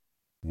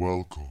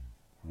Welcome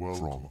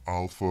from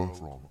Alpha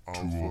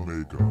to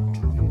Omega.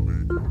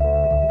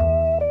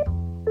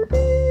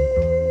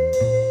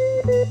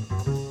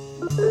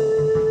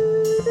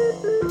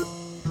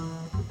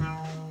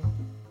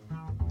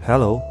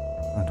 Hello,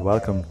 and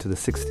welcome to the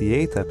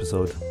 68th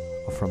episode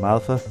of From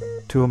Alpha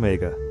to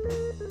Omega.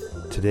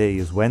 Today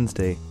is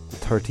Wednesday, the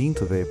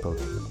 13th of April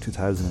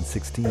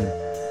 2016,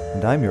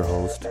 and I'm your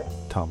host,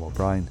 Tom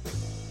O'Brien.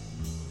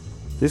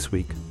 This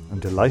week, I'm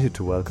delighted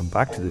to welcome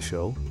back to the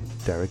show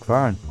Derek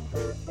Varn.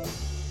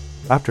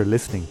 After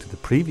listening to the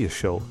previous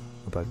show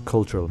about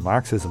cultural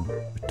Marxism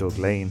with Doug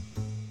Lane,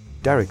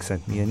 Derek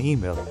sent me an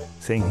email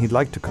saying he'd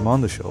like to come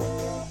on the show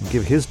and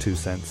give his 2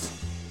 cents.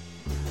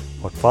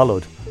 What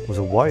followed was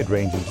a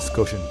wide-ranging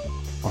discussion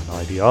on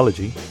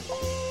ideology,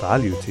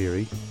 value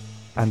theory,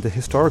 and the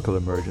historical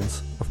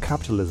emergence of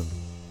capitalism.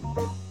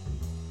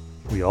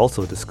 We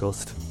also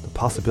discussed the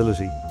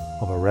possibility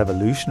of a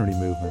revolutionary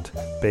movement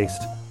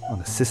based on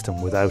a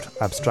system without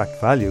abstract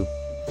value,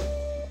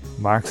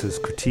 Marx's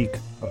critique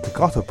of the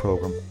Gotha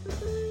program,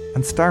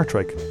 and Star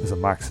Trek as a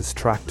Marxist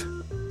tract.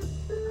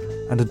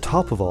 And on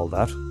top of all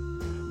that,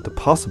 the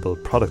possible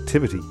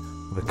productivity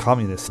of a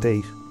communist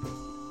state,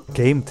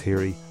 game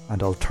theory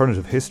and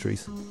alternative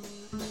histories,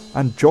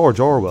 and George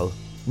Orwell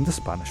in the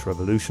Spanish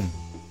Revolution.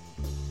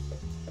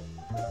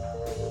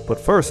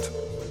 But first,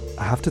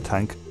 I have to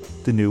thank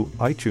the new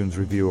iTunes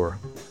reviewer,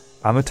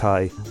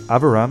 Amitai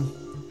Avaram,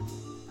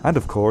 and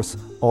of course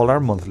all our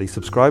monthly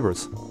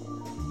subscribers,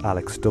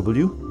 Alex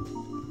W,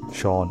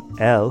 Sean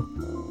L,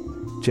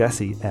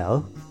 Jesse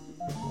L,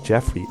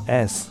 Jeffrey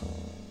S,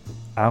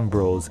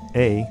 Ambrose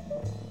A,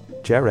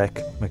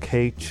 Jarek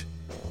McH,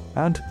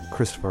 and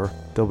Christopher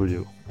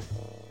W.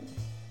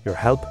 Your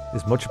help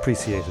is much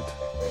appreciated.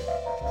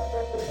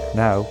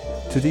 Now,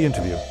 to the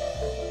interview.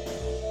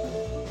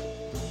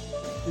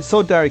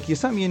 So Derek, you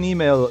sent me an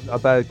email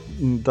about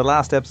the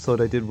last episode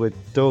I did with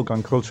Doug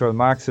on cultural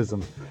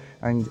Marxism,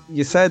 and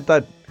you said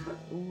that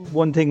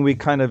one thing we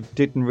kind of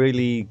didn't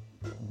really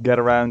get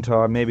around to,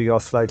 or maybe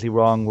got slightly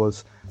wrong,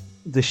 was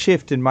the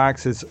shift in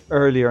Marx's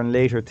earlier and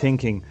later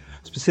thinking,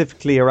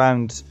 specifically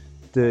around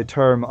the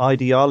term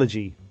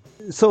ideology.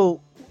 So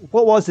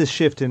what was this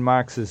shift in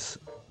Marx's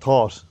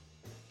thought?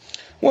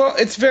 Well,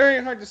 it's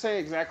very hard to say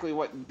exactly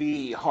what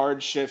the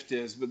hard shift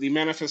is, but the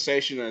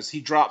manifestation is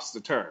he drops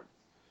the term.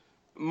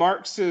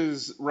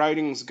 Marx's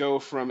writings go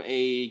from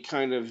a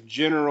kind of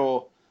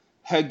general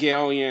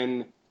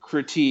Hegelian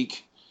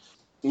critique,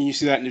 and you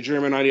see that in the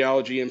German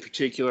ideology in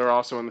particular,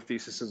 also in the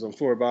theses on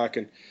Feuerbach,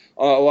 and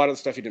a lot of the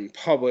stuff he didn't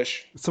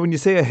publish. So when you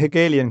say a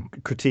Hegelian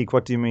critique,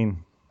 what do you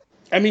mean?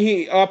 I mean,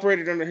 he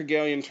operated under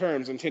Hegelian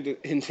terms and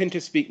tend to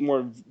speak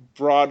more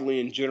broadly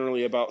and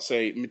generally about,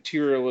 say,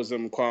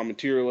 materialism, qua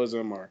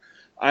materialism, or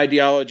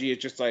ideology is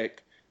just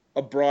like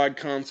a broad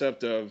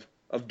concept of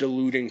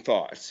diluting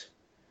thoughts.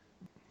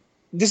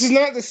 This is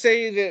not to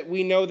say that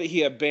we know that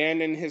he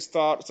abandoned his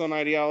thoughts on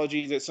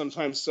ideology, that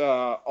sometimes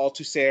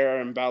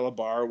Althusser and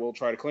Balabar will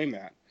try to claim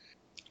that.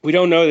 We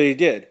don't know that he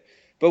did.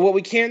 But what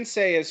we can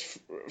say is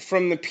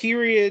from the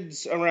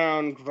periods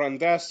around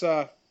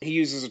Grandezza, he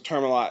uses a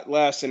term a lot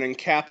less, and in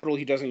Capital,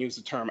 he doesn't use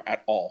the term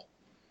at all.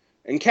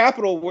 In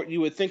Capital, what you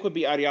would think would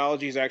be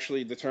ideology is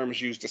actually the term is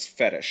used as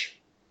fetish.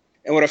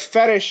 And what a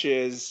fetish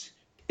is,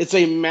 it's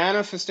a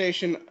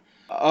manifestation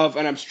of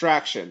an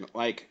abstraction,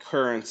 like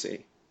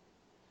currency.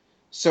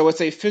 So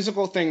it's a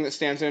physical thing that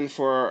stands in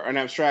for an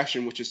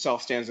abstraction, which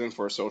itself stands in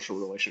for a social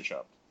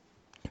relationship.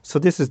 So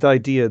this is the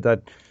idea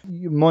that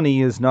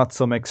money is not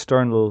some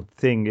external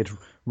thing. It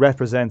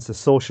represents a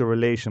social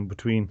relation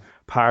between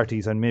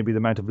parties and maybe the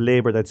amount of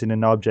labour that's in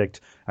an object.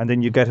 And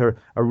then you get a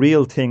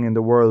real thing in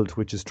the world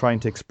which is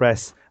trying to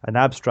express an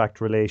abstract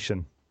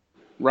relation.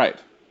 Right.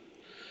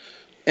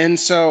 And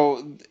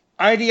so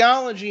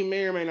ideology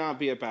may or may not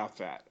be about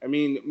that. I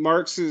mean,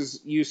 Marx's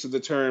use of the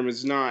term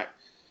is not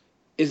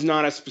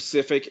as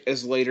specific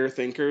as later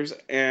thinkers,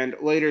 and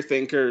later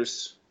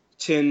thinkers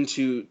tend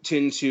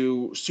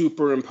to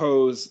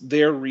superimpose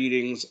their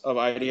readings of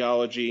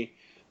ideology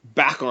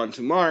back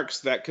onto Marx.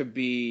 That could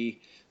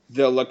be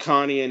the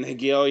Lacanian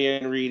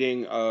Hegelian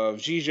reading of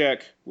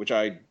Zizek, which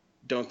I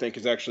don't think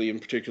is actually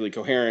particularly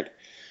coherent.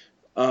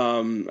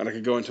 And I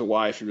could go into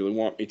why if you really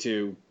want me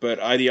to. But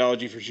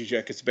ideology for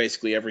Zizek is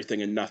basically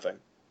everything and nothing.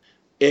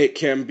 It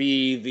can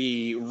be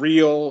the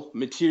real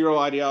material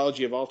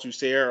ideology of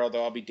Althusser,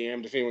 although I'll be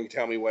damned if anyone can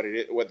tell me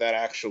what that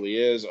actually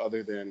is,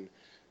 other than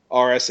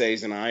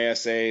RSAs and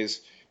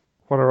ISAs.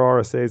 What are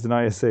RSAs and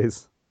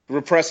ISAs?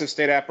 Repressive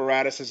state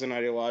apparatuses and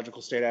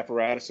ideological state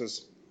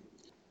apparatuses.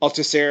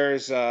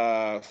 Althusser's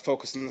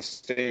focus on the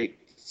state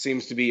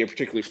seems to be a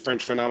particularly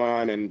French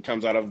phenomenon and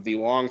comes out of the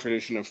long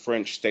tradition of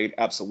French state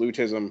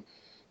absolutism,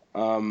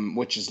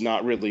 which is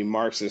not really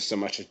Marxist so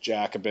much as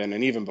Jacobin,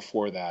 and even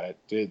before that,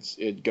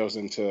 it goes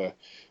into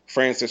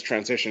France's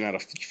transition out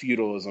of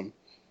feudalism.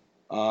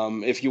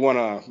 If you want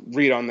to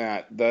read on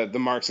that, the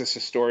Marxist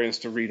historians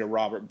to read are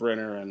Robert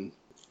Brenner and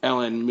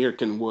Ellen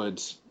Mirkin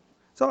Woods.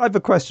 So I have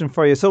a question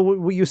for you.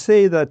 So you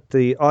say that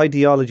the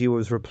ideology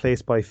was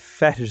replaced by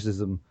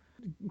fetishism.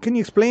 can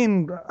you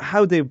explain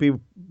how they'd be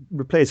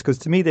replaced? Because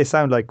to me, they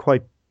sound like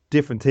quite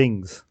different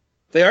things.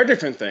 They are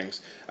different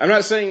things. I'm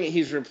not saying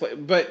he's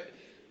replaced, but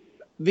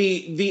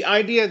the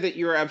idea that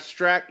your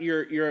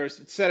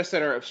set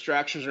of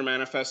abstractions are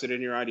manifested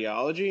in your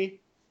ideology.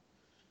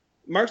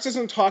 Marx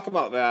doesn't talk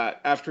about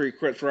that after he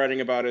quits writing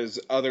about his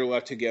other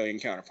left Hegelian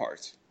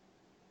counterparts.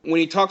 When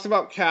he talks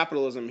about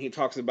capitalism, he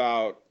talks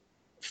about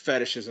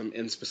fetishism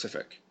in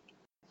specific.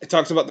 It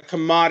talks about the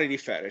commodity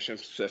fetish in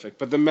specific,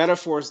 but the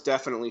metaphor is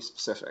definitely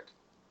specific.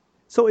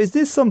 So is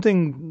this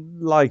something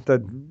like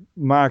that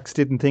Marx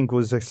didn't think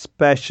was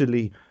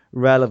especially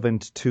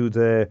relevant to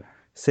the,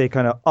 say,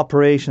 kind of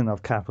operation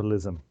of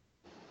capitalism?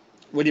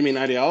 What do you mean,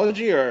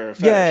 ideology or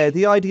fetish? Yeah,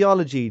 the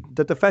ideology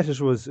that the fetish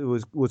was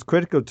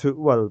critical to.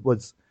 Well,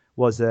 the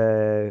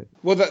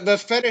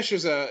fetish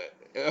is a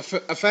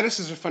fetish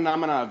is a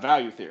phenomena of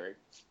value theory.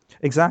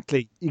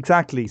 Exactly.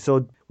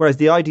 So whereas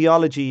the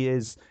ideology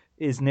is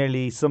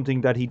nearly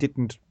something that he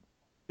didn't.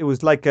 It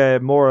was like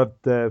more of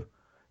the,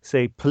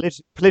 say,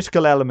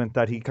 political element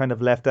that he kind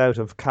of left out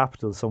of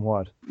Capital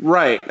somewhat.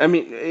 Right. I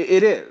mean,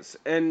 it is,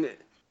 and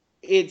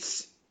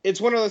it's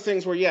one of those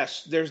things where,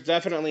 yes, there's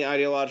definitely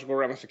ideological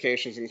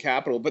ramifications in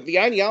Capital, but the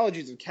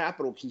ideologies of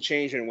Capital can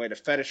change in a way the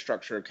fetish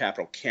structure of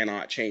Capital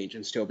cannot change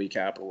and still be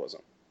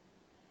capitalism.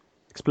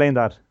 Explain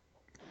that.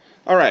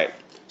 All right.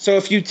 So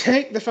if you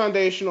take the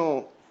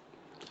foundational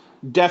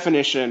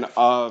definition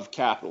of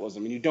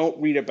capitalism and you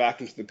don't read it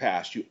back into the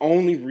past, you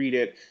only read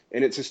it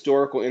in its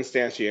historical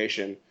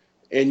instantiation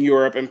in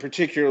Europe, and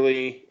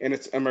particularly in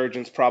its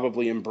emergence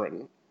probably in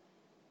Britain.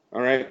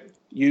 All right.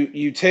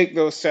 You take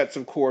those sets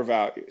of core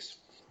values.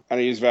 I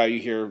use value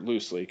here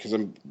loosely because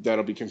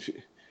that'll be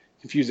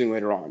confusing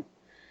later on.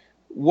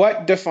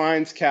 What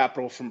defines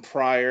capital from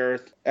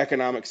prior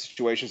economic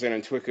situations in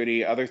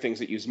antiquity, other things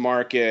that use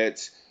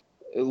markets,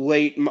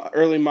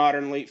 early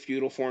modern, late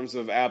feudal forms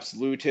of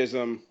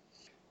absolutism?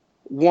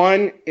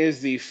 One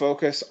is the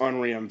focus on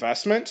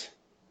reinvestment.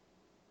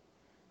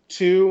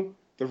 Two,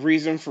 the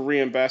reason for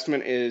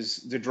reinvestment is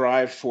the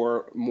drive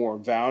for more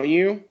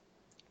value.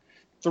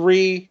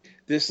 Three,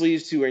 this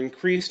leads to an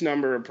increased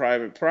number of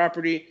private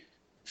property.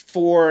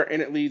 Four,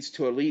 and it leads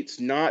to elites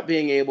not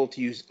being able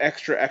to use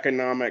extra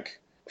economic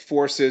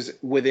forces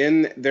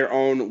within their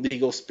own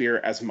legal sphere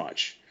as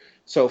much.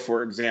 So,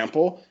 for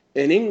example,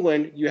 in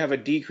England, you have a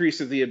decrease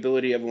of the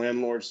ability of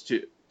landlords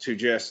to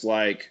just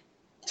like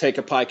take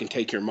a pike and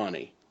take your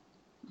money.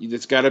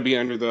 It's got to be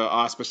under the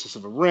auspices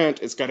of a rent.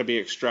 It's got to be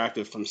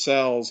extracted from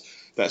cells.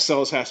 That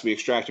cells has to be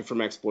extracted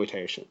from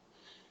exploitation.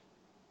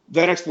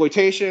 That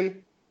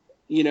exploitation,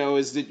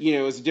 is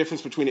the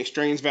difference between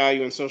exchange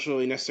value and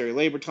socially necessary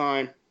labor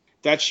time.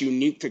 That's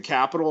unique to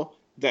capital.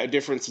 That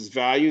difference is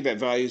value. That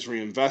value is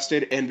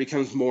reinvested and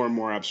becomes more and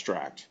more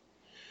abstract.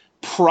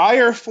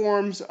 Prior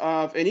forms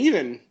of, and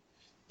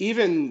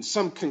even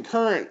some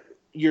concurrent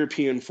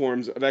European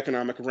forms of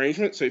economic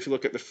arrangement. So if you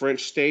look at the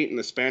French state and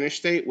the Spanish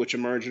state, which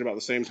emerged at about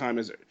the same time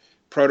as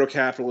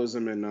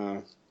proto-capitalism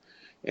in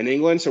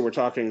England. So we're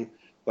talking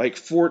like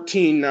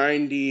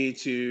 1490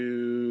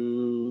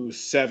 to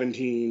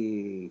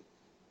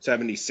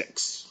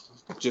 1776,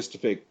 just to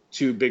pick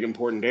two big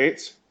important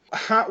dates.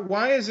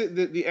 Why is it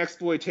that the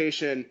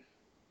exploitation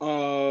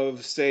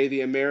of, say,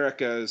 the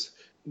Americas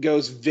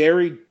goes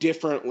very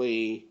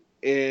differently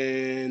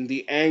in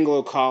the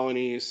Anglo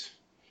colonies,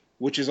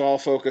 which is all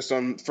focused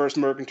on first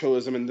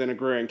mercantilism and then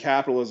agrarian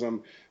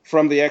capitalism,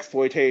 from the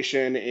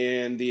exploitation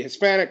in the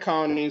Hispanic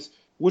colonies,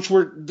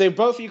 they're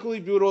both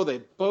equally brutal, they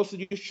both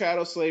use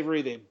chattel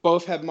slavery, they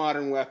both have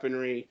modern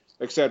weaponry,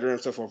 etc.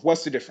 and so forth?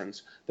 What's the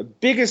difference? The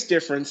biggest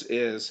difference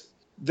is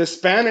the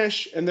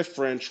Spanish and the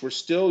French were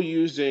still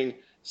using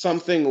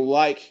something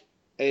like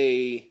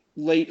a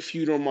late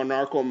feudal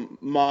monarchical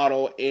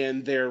model,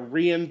 and their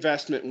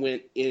reinvestment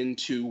went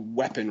into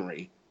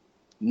weaponry,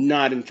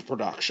 not into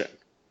production.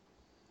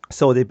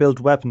 So they built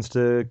weapons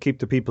to keep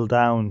the people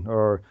down,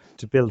 or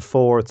to build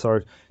forts,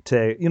 or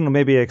to,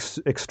 maybe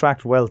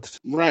extract wealth.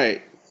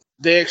 Right.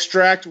 They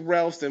extract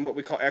wealth in what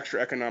we call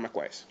extra economic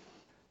ways.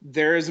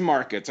 There is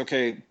markets,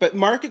 okay? But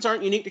markets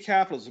aren't unique to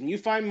capitalism. You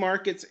find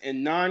markets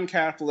in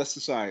non-capitalist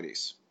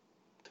societies.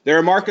 There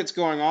are markets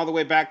going all the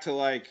way back to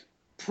like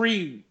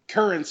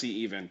pre-currency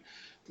even.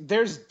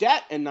 There's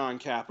debt in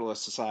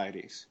non-capitalist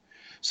societies.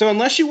 So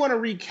unless you want to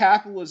read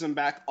capitalism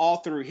back all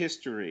through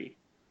history,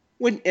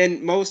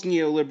 and most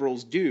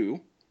neoliberals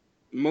do,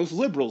 most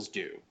liberals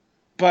do,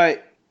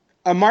 but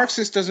a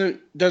Marxist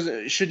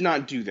should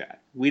not do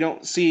that. We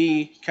don't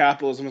see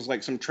capitalism as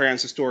like some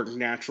transhistoric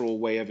natural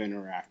way of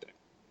interacting.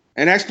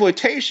 And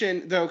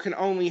exploitation, though, can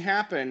only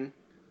happen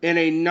in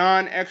a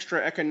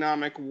non-extra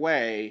economic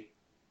way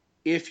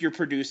if you're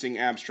producing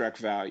abstract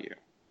value.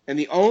 And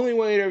the only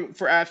way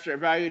for abstract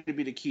value to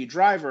be the key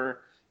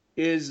driver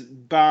is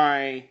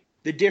by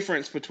the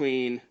difference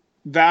between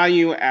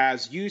value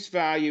as use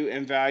value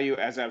and value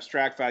as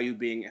abstract value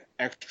being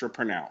extra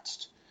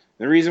pronounced.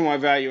 The reason why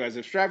value as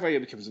abstract value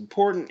becomes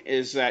important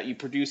is that you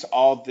produce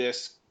all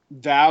this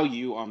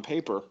value on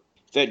paper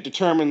that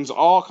determines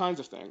all kinds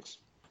of things.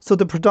 So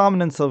the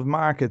predominance of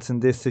markets in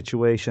this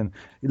situation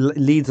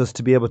leads us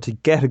to be able to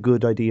get a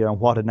good idea on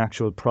what an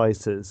actual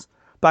price is.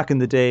 Back in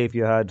the day, if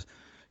you had,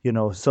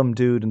 some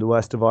dude in the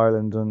west of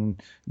Ireland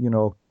and,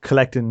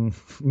 collecting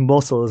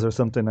mussels or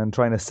something and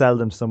trying to sell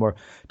them somewhere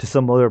to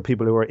some other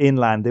people who are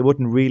inland, they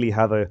wouldn't really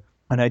have an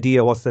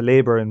idea what's the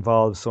labour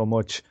involved so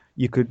much.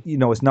 You could,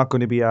 it's not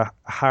going to be a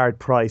hard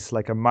price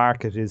like a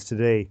market is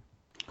today.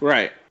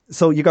 Right.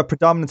 So you got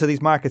predominance of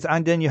these markets,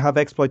 and then you have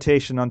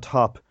exploitation on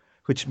top,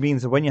 which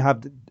means that when you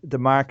have the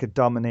market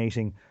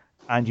dominating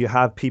and you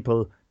have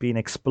people being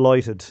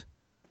exploited.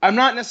 I'm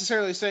not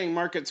necessarily saying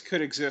markets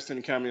could exist in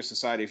a communist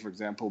society, for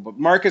example, but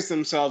markets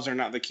themselves are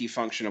not the key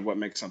function of what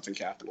makes something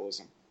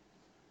capitalism.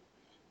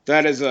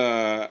 That is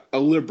a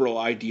liberal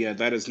idea.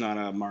 That is not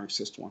a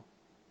Marxist one.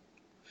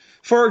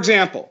 For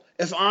example,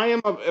 if I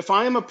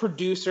am a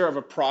producer of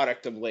a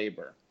product of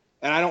labor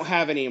and I don't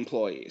have any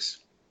employees,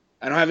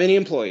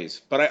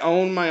 but I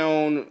own my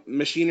own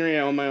machinery,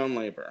 I own my own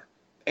labor,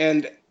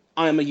 and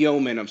I'm a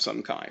yeoman of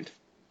some kind,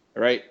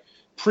 right?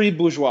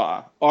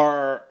 Pre-bourgeois,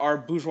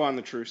 or bourgeois in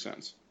the true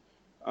sense,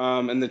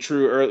 in the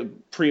true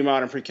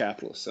pre-modern,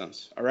 pre-capitalist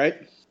sense, all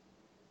right?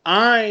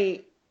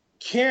 I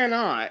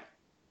cannot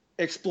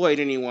exploit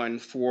anyone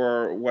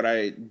for what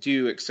I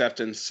do except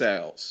in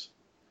sales.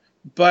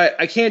 But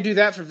I can't do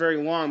that for very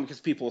long because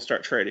people will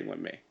start trading with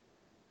me.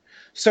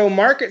 So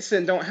markets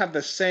then don't have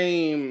the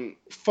same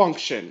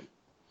function.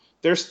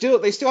 They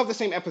still have the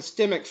same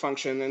epistemic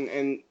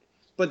function,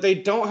 but they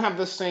don't have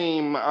the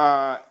same.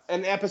 An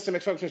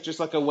epistemic function is just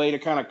like a way to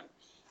kind of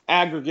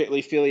aggregately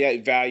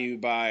affiliate value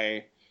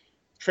by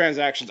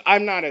transactions.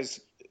 I'm not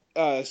as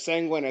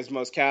sanguine as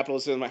most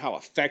capitalists in how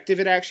effective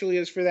it actually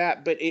is for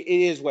that, but it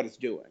is what it's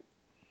doing.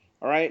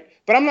 All right.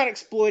 But I'm not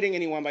exploiting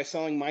anyone by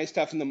selling my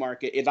stuff in the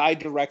market if I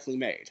directly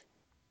made.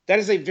 That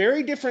is a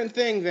very different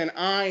thing than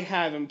I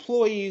have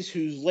employees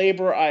whose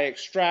labor I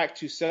extract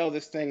to sell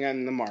this thing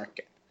in the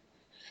market.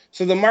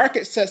 So the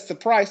market sets the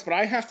price, but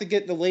I have to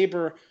get the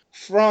labor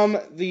from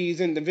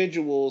these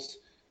individuals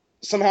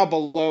somehow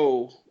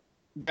below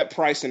that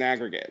price in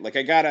aggregate. Like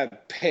I got to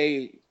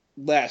pay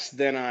less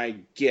than I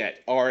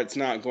get or it's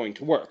not going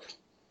to work.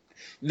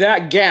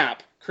 That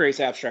gap creates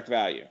abstract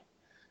value.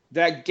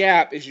 That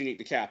gap is unique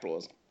to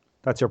capitalism.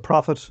 That's your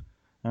profit,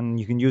 and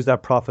you can use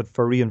that profit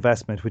for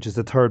reinvestment, which is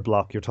the third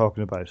block you're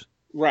talking about.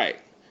 Right.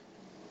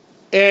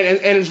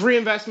 And it's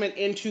reinvestment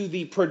into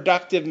the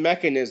productive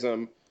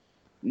mechanism,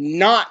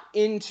 not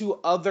into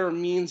other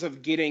means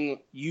of getting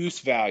use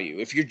value.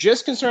 If you're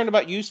just concerned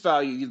about use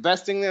value,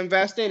 investing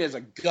is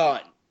a gun.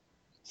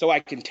 So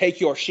I can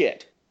take your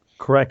shit.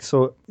 Correct.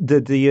 So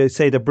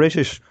the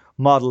British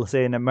model,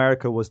 say in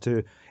America, was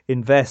to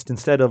invest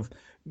instead of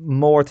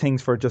more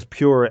things for just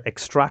pure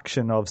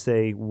extraction of,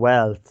 say,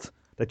 wealth,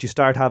 that you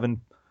start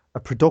having a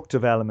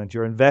productive element.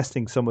 You're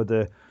investing some of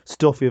the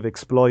stuff you've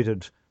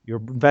exploited. You're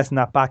investing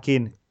that back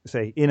in,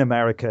 say, in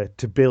America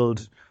to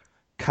build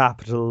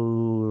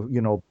capital,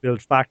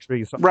 build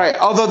factories. Right.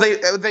 Although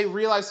they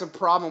realized the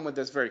problem with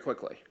this very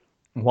quickly.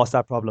 What's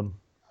that problem?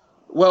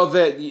 Well,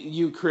 that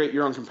you create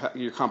your own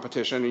your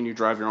competition and you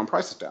drive your own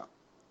prices down.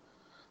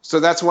 So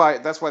that's why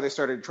they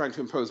started trying to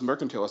impose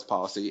mercantilist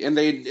policy, and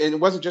it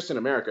wasn't just in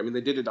America. I mean,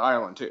 they did it to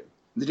Ireland too.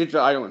 They did it to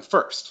Ireland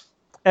first.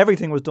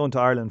 Everything was done to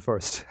Ireland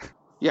first.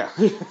 Yeah.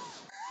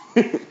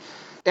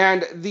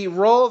 And the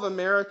role of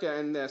America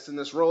in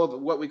this role of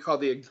what we call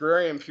the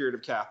agrarian period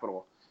of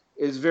capital,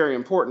 is very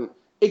important.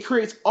 It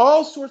creates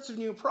all sorts of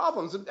new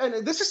problems,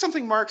 and this is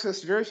something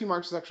very few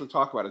Marxists actually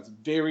talk about. It's a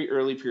very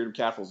early period of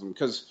capitalism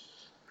because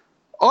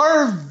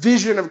our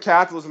vision of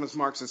capitalism as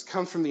Marxists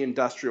comes from the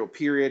industrial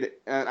period,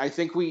 and I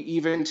think we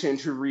even tend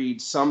to read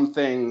some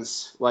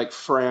things like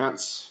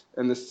France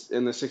in the 16th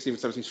and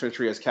 17th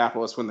century as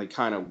capitalists when they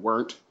kind of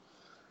weren't.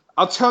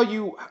 I'll tell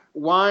you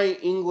why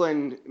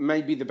England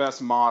may be the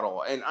best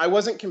model, and I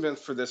wasn't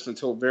convinced for this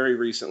until very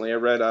recently. I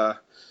read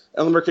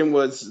Ellen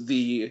Merkinwood's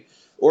The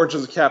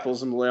Origins of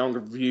Capitalism, Long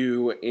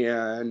Review,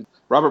 and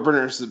Robert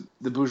Brenner's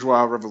The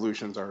Bourgeois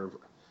Revolutions are.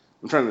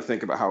 I'm trying to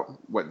think about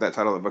what that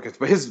title of the book is,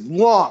 but his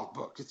long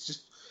book, it's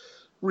just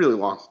really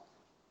long.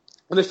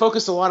 And they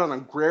focus a lot on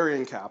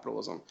agrarian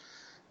capitalism.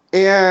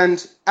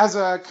 And as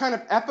a kind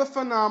of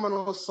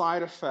epiphenomenal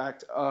side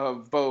effect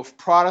of both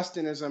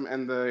Protestantism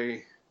and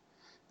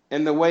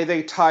the way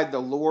they tied the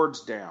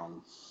lords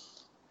down,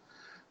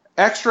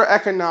 extra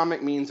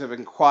economic means of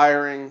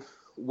acquiring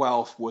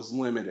wealth was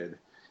limited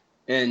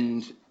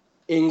in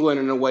England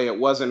in a way it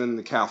wasn't in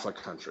the Catholic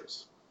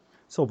countries.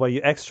 So by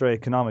extra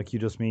economic, you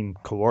just mean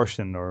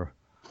coercion or?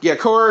 Yeah,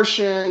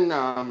 coercion,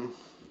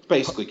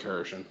 basically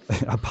coercion.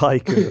 A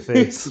pike in the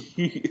face.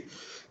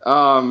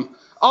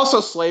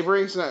 Also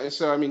slavery,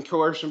 so I mean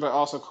coercion, but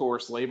also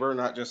coerced labor,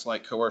 not just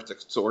like coerced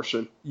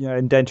extortion. Yeah,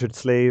 indentured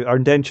slave, or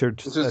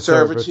indentured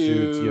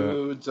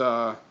servitude.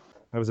 Yeah.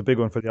 That was a big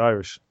one for the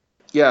Irish.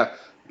 Yeah,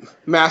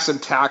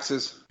 massive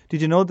taxes.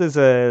 Did you know there's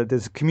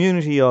a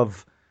community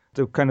of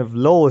the kind of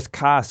lowest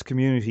caste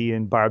community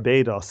in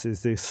Barbados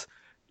is this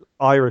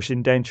Irish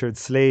indentured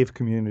slave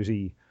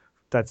community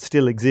that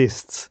still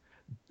exists,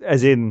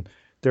 as in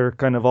they're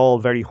kind of all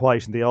very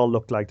white and they all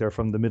look like they're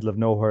from the middle of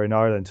nowhere in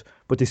Ireland,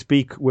 but they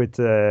speak with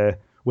a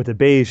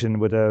Bayesian,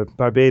 with a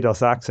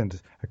Barbados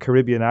accent, a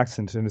Caribbean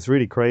accent, and it's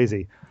really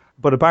crazy.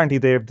 But apparently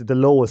they have the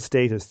lowest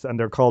status, and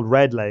they're called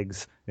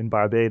redlegs in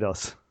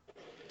Barbados.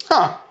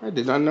 Huh, I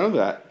did not know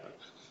that.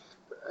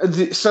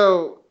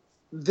 So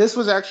this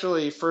was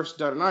actually first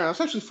done in Ireland. It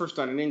was actually first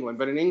done in England,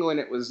 but in England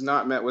it was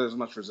not met with as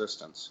much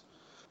resistance.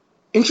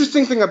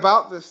 Interesting thing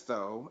about this,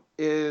 though,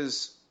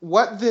 is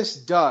what this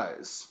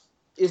does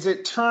is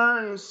it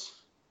turns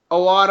a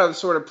lot of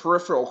sort of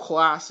peripheral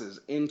classes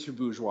into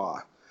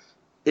bourgeois.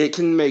 It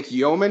can make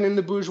yeomen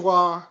into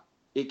bourgeois.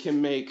 It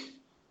can make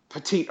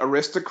petite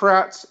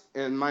aristocrats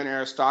and minor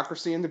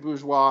aristocracy into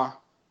bourgeois.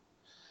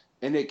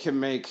 And it can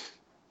make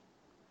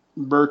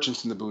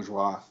merchants into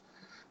bourgeois.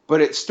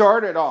 But it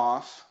started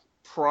off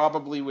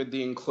probably with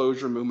the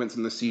enclosure movements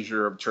and the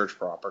seizure of church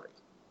property.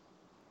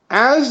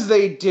 As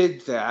they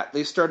did that,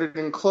 they started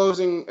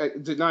enclosing,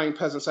 denying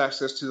peasants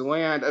access to the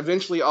land.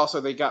 Eventually,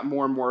 also, they got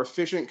more and more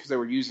efficient because they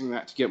were using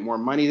that to get more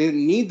money. They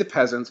didn't need the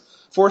peasants,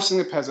 forcing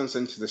the peasants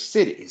into the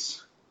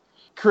cities,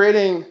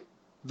 creating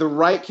the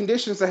right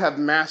conditions to have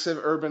massive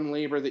urban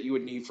labor that you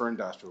would need for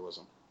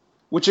industrialism,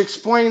 which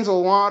explains a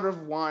lot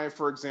of why,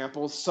 for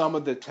example, some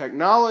of the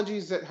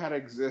technologies that had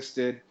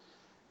existed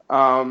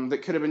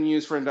that could have been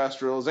used for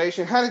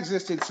industrialization had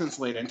existed since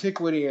late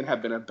antiquity and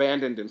had been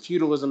abandoned in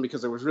feudalism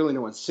because there was really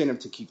no incentive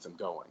to keep them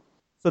going.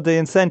 So the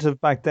incentive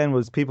back then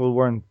was people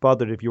weren't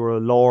bothered if you were a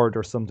lord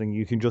or something.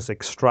 You can just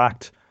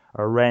extract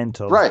a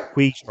rent of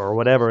wheat or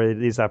whatever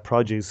it is, that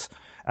produce,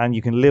 and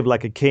you can live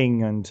like a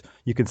king and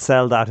you can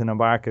sell that in a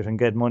market and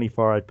get money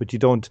for it. But you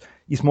don't,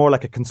 it's more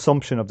like a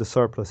consumption of the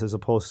surplus as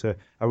opposed to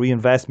a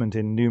reinvestment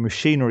in new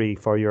machinery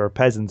for your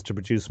peasants to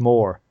produce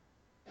more.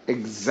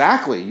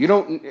 Exactly. You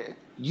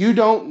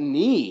don't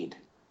need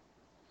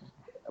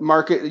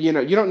market, you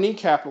don't need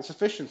capital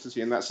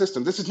sufficiency in that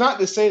system. This is not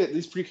to say that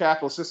these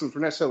pre-capitalist systems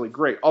were necessarily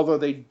great, although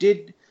they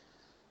did,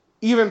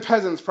 even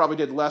peasants probably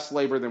did less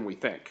labor than we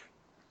think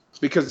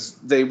because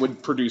they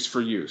would produce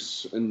for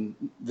use and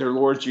their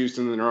lords used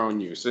in their own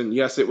use. And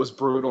yes, it was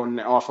brutal and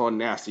awful and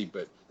nasty,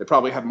 but they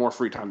probably had more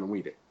free time than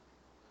we did,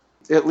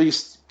 at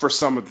least for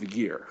some of the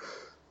year.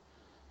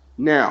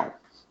 Now,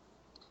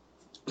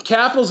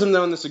 capitalism,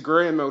 though, in this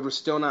agrarian mode was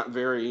still not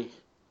very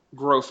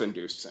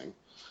growth-inducing.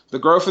 The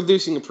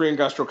growth-inducing of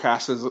pre-industrial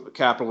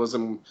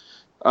capitalism,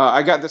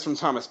 I got this from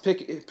Thomas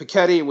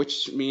Piketty,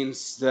 which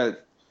means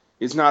that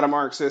he's not a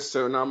Marxist,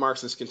 so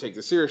non-Marxists can take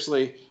this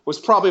seriously, was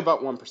probably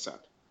about 1%.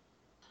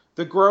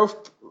 The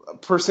growth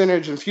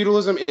percentage in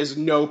feudalism is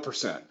no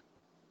percent.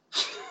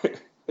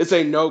 It's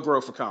a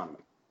no-growth economy,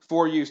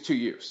 for use, to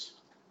use.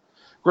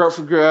 Growth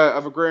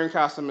of agrarian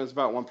capitalism is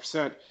about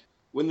 1%.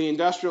 When the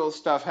industrial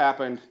stuff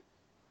happened,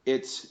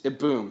 it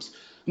booms.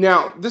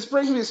 Now, this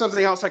brings me to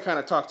something else I kind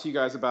of talked to you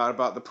guys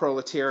about the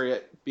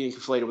proletariat being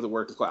conflated with the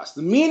working class.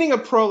 The meaning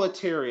of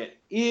proletariat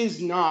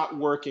is not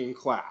working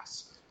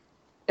class.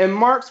 And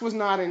Marx was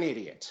not an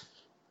idiot.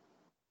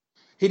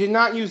 He did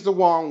not use the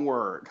wrong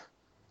word.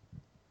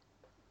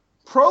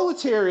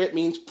 Proletariat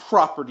means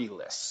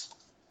propertyless.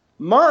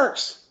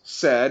 Marx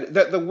said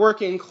that the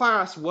working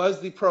class was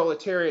the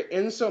proletariat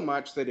in so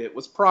much that it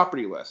was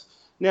propertyless.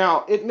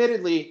 Now,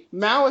 admittedly,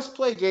 Maoists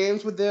play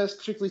games with this,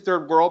 particularly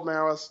third world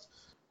Maoists,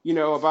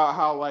 about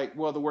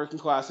how, the working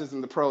class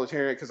isn't the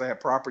proletariat because I have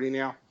property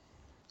now.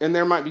 And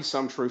there might be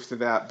some truth to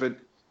that, but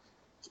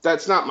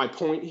that's not my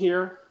point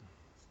here.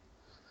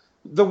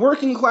 The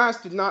working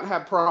class did not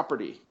have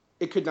property.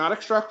 It could not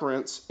extract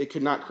rents. It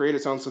could not create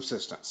its own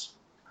subsistence.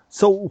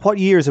 So what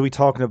years are we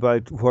talking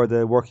about where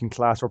the working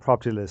class were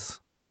propertyless?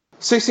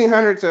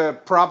 1600 to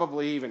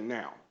probably even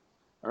now,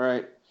 all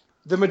right?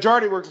 The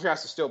majority of working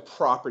class is still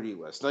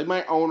propertyless. They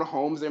might own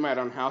homes, they might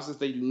own houses.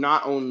 They do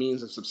not own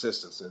means of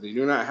subsistence. So they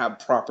do not have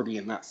property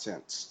in that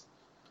sense.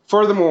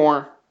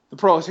 Furthermore, the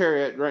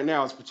proletariat right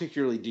now is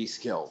particularly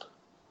de-skilled,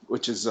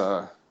 which is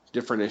a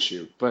different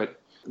issue. But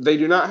they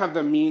do not have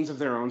the means of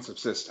their own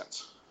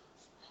subsistence.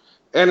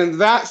 And in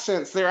that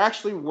sense, they're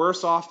actually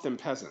worse off than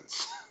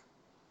peasants.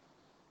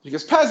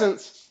 Because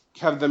peasants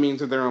have the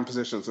means of their own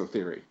positions in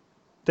theory.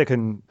 They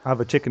can have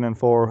a chicken and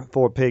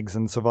four pigs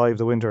and survive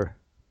the winter.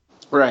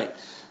 Right.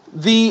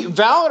 The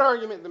valid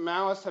argument the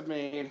Maoists have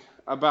made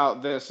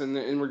about this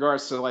in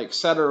regards to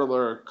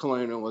settler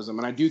colonialism,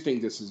 and I do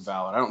think this is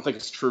valid, I don't think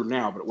it's true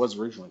now, but it was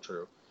originally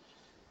true,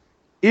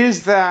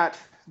 is that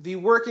the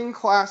working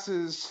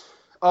classes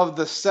of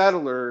the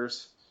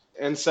settlers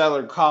and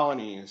settled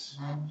colonies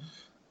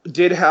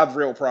did have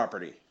real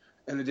property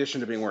in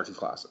addition to being working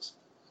classes.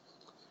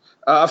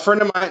 A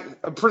friend of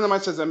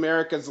mine says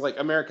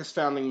America's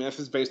founding myth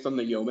is based on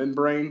the yeoman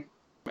brain,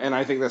 and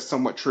I think that's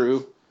somewhat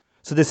true.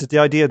 So this is the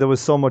idea there was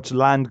so much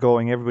land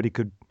going, everybody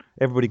could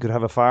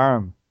have a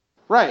farm.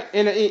 Right,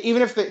 and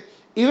even if they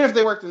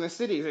worked in the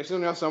cities, they still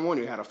know someone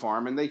who had a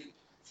farm, and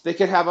they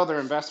could have other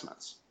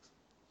investments.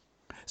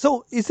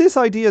 So is this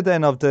idea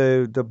then of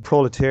the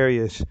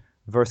proletariat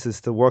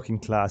versus the working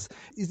class,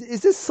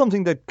 is this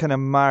something that kind of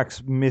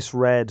Marx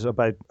misread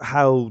about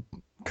how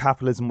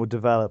capitalism would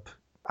develop?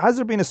 has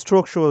there been a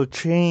structural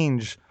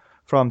change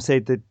from, say,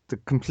 the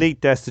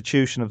complete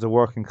destitution of the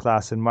working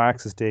class in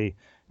Marx's day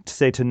to,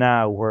 say, to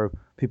now, where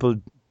people,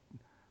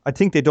 I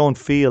think they don't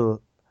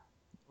feel,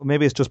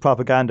 maybe it's just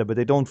propaganda, but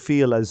they don't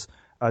feel as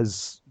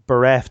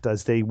bereft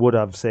as they would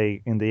have,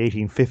 say, in the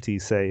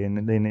 1850s, say,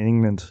 in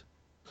England.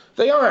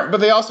 They aren't, but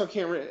they also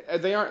can't.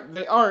 They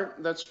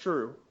aren't. That's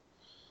true.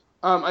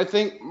 I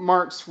think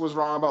Marx was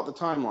wrong about the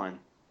timeline.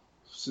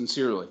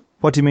 Sincerely.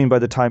 What do you mean by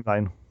the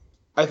timeline?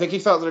 I think he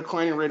thought the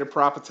declining rate of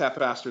profits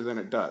happened faster than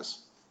it does.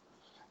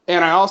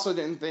 And I also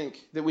didn't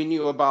think that we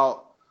knew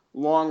about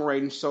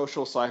long-range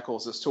social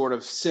cycles that sort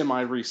of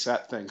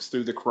semi-reset things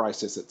through the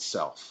crisis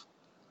itself.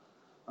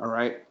 All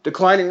right?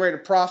 Declining rate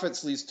of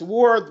profits leads to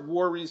war. The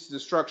war leads to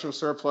destruction of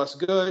surplus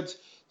goods.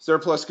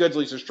 Surplus goods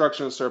leads to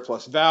destruction of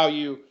surplus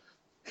value.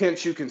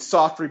 Hence, you can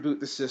soft reboot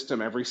the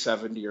system every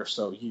 70 or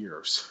so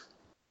years.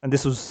 And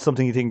this was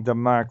something you think that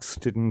Marx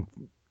didn't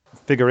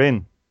figure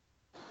in?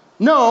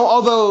 No,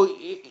 although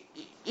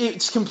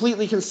it's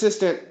completely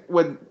consistent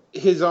with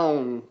his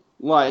own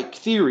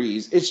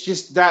theories. It's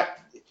just that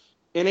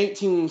in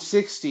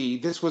 1860,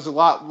 this was a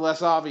lot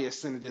less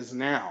obvious than it is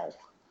now.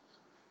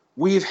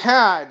 We've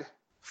had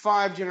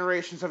 5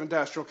 generations of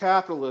industrial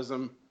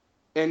capitalism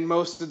in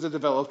most of the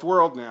developed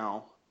world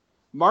now.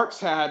 Marx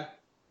had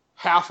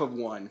half of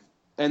one,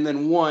 and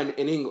then one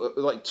in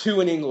England,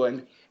 2 in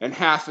England, and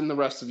half in the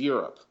rest of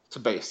Europe to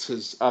base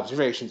his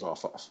observations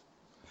off of.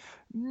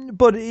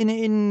 But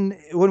in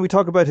when we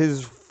talk about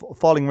his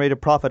falling rate of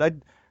profit,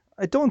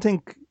 I don't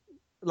think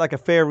a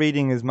fair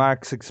reading is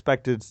Marx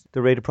expected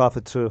the rate of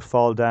profit to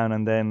fall down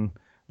and then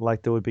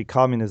there would be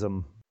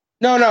communism.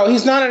 No,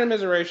 he's not an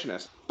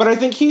immiserationist. But I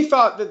think he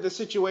thought that the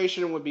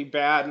situation would be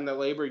bad and the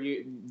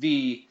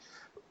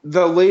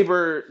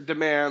labor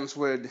demands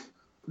would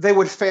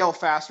fail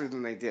faster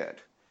than they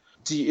did.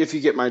 If you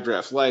get my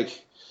drift.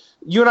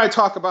 You and I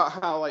talk about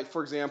how,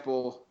 for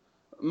example,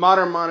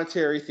 modern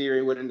monetary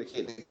theory would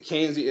indicate that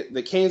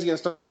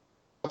Keynesian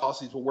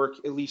policies will work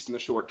at least in the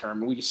short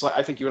term. And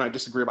I think you and I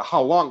disagree about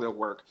how long they'll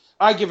work.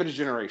 I give it a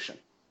generation,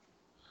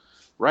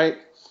 right?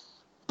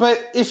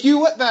 But if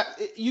you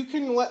you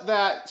can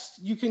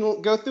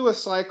go through a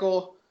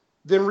cycle,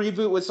 then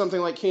reboot with something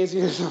like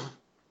Keynesianism,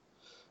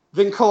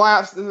 then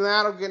collapse, and then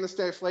that'll get into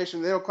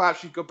stagflation, then it'll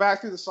collapse. You go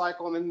back through the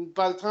cycle, and then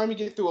by the time you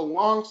get through a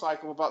long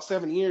cycle of about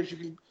 7 years,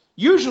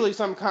 usually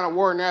some kind of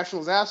war or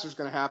national disaster is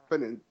going to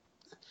happen, and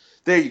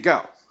there you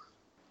go.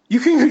 You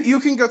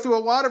can go through a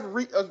lot of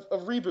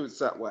reboots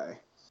that way.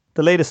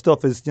 The latest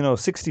stuff is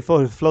 60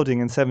 foot flooding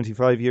in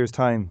 75 years'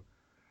 time.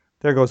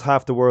 There goes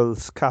half the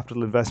world's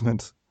capital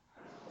investment.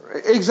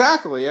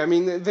 Exactly. I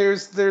mean,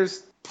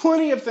 there's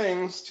plenty of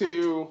things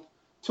to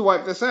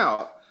wipe this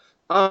out.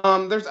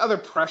 There's other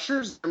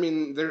pressures. I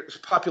mean, there's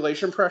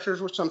population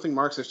pressures, which something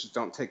Marxists just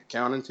don't take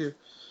account into.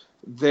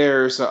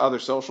 There's other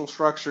social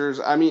structures.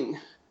 I mean,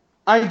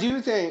 I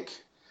do think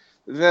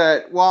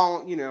that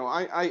while,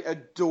 I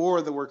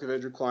adore the work of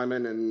Andrew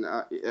Kleinman and,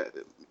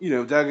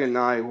 Doug and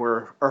I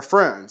are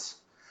friends,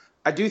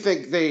 I do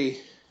think they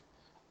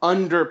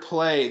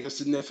underplay the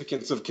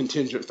significance of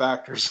contingent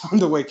factors on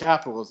the way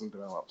capitalism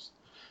develops.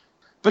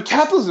 But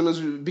capitalism is,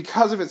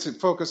 because of its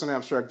focus on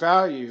abstract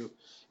value,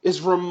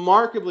 is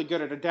remarkably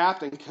good at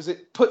adapting because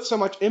it puts so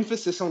much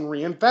emphasis on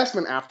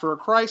reinvestment after a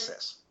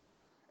crisis.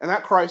 And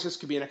that crisis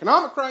could be an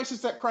economic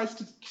crisis, that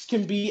crisis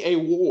can be a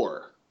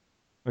war.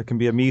 It can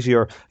be a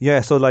meteor. Yeah,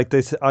 so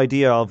this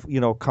idea of,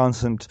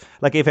 constant,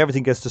 if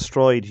everything gets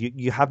destroyed,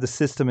 you have the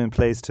system in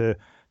place to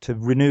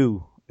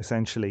renew,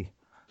 essentially.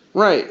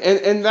 Right.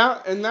 And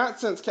that in that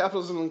sense,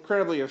 capitalism is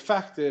incredibly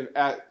effective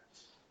at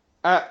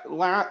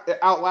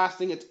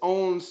outlasting its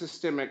own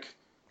systemic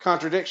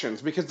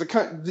contradictions, because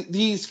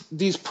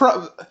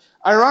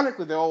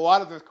ironically, though, a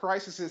lot of the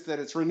crises that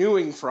it's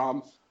renewing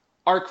from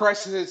are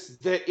crises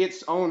that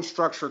its own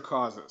structure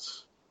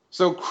causes.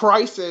 So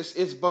crisis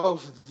is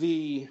both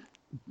the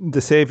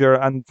savior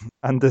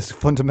and this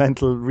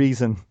fundamental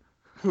reason.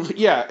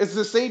 Yeah, it's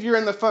the savior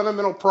and the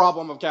fundamental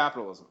problem of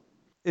capitalism.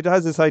 It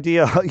has this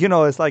idea,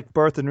 it's like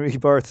birth and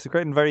rebirth. It's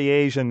getting very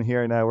Asian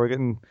here now. We're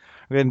getting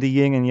the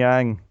yin and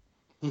yang.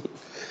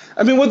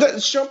 I mean,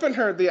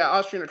 Schopenhauer, the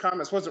Austrian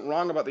economist, wasn't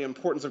wrong about the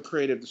importance of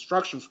creative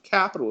destruction for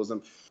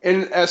capitalism.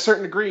 And at a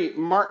certain degree,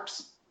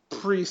 Marx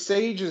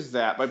presages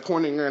that by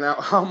pointing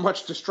out how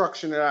much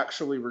destruction it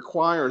actually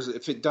requires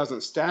if it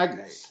doesn't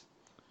stagnate.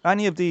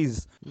 Any of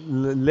these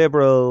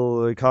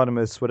liberal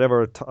economists,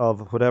 whatever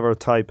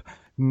type,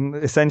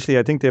 essentially,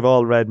 I think they've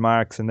all read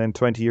Marx, and then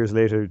 20 years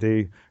later,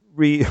 they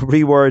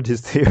reword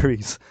his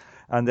theories.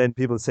 And then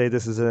people say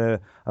this is a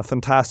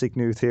fantastic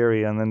new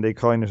theory, and then they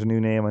coin it a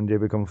new name and they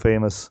become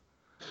famous.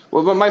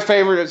 Well, but my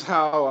favorite is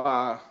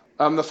how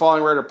the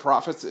falling rate of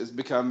profits has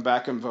become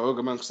back in vogue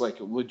amongst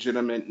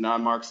legitimate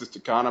non-Marxist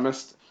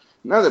economists.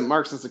 Not that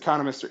Marxist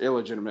economists are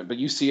illegitimate, but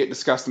you see it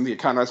discussed in The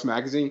Economist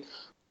magazine.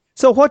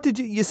 So what did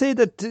you say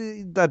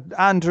that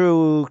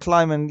Andrew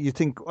Kleiman, you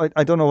think,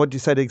 I don't know what you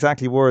said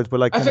exactly words, but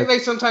like I kind think of, they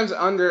sometimes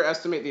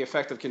underestimate the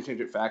effect of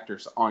contingent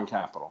factors on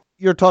capital.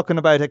 you're talking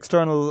about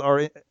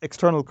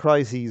external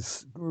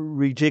crises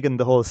rejigging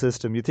the whole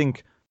system. You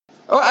think,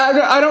 Oh,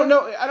 I don't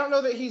know. I don't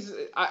know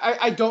that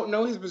I don't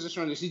know his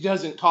position on this. He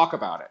doesn't talk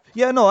about it.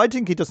 yeah, no, I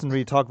think he doesn't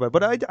really talk about it,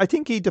 but I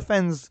think he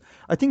defends,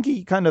 I think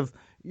he kind of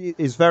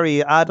is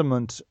very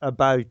adamant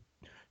about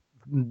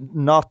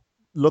not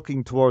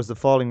looking towards the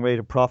falling rate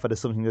of profit as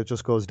something that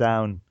just goes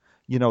down.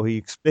 He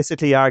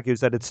explicitly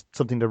argues that it's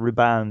something that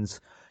rebounds,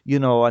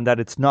 and that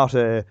it's not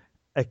a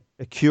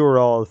cure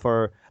all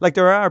for, like,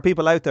 there are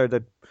people out there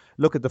that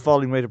look at the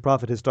falling rate of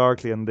profit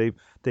historically and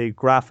they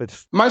graph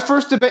it. My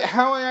first debate,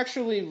 how I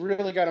actually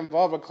really got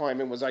involved with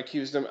Kleiman, was I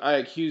accused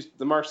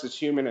the Marxist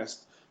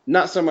humanist,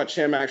 not so much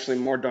him, actually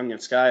more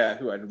Donetskaya,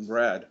 who I'd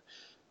read,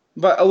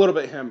 but a little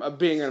bit him, of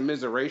being a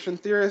immiseration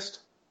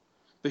theorist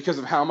because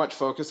of how much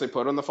focus they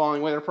put on the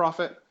falling rate of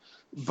profit.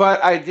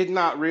 But I did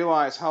not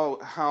realize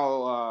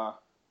how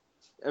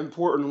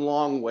important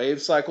long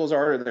wave cycles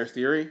are to their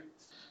theory.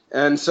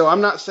 And so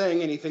I'm not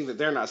saying anything that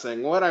they're not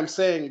saying. What I'm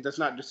saying does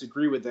not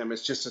disagree with them.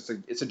 It's just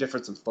it's a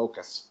difference in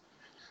focus.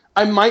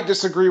 I might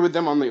disagree with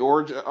them on the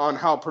origin, on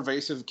how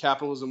pervasive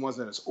capitalism was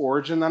at its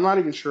origin. I'm not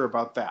even sure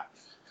about that,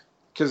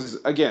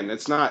 because again,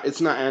 it's not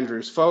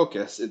Andrew's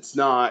focus. It's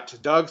not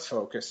Doug's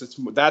focus.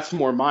 That's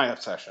more my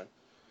obsession.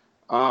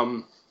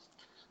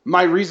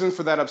 My reason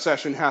for that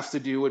obsession has to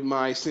do with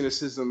my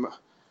cynicism,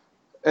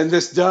 and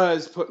this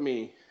does put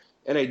me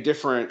in a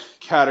different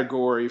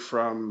category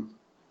from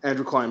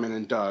Andrew Kleiman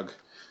and Doug,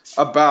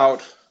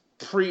 about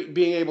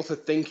being able to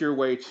think your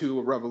way to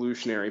a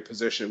revolutionary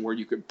position where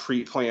you could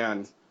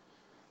pre-plan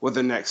what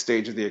the next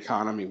stage of the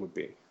economy would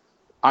be.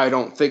 I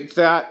don't think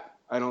that.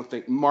 I don't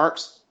think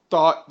Marx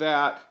thought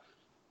that.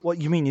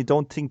 What you mean? You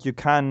don't think you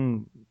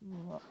can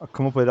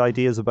come up with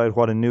ideas about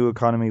what a new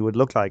economy would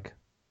look like?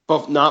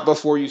 But not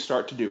before you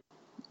start to do it.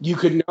 You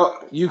can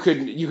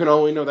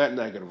only know that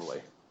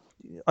negatively.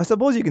 I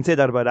suppose you can say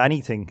that about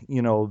anything,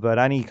 about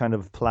any kind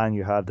of plan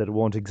you have, that it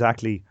won't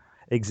exactly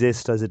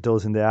exist as it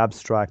does in the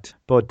abstract.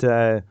 But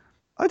I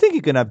think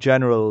you can have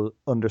general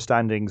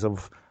understandings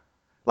of,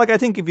 like, I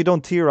think if you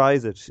don't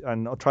theorize it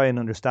and try and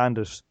understand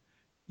it,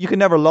 you can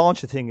never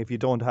launch a thing if you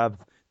don't have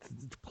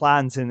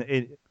plans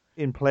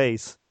in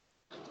place.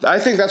 I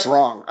think that's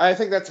wrong. I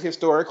think that's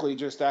historically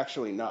just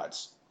actually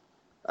nuts.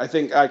 I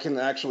think I can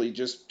actually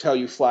just tell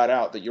you flat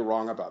out that you're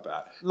wrong about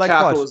that. Like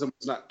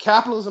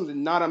Capitalism did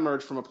not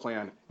emerge from a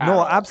plan. No,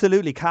 all.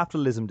 Absolutely,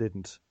 capitalism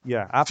didn't.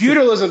 Yeah, absolutely.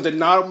 Feudalism did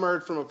not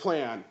emerge from a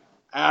plan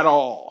at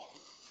all.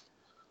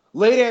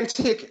 Late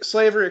antique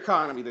slavery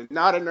economy did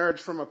not emerge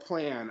from a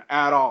plan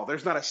at all.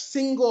 There's not a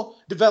single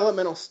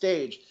developmental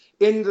stage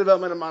in the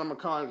development of modern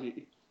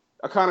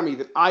economy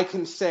that I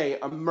can say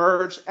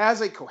emerged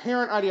as a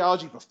coherent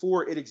ideology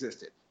before it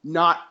existed.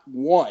 Not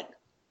one.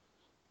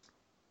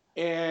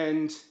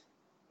 And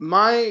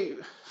my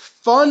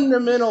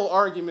fundamental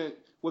argument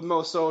with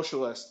most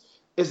socialists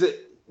is that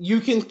you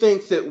can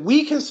think that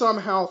we can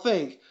somehow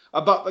think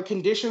about the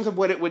conditions of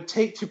what it would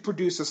take to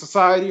produce a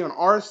society on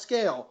our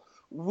scale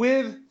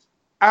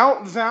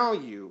without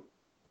value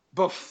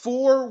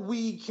before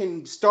we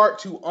can start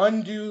to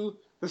undo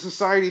the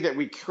society that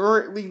we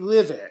currently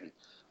live in,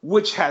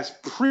 which has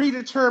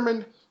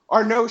predetermined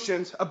our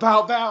notions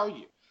about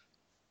value.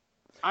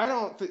 I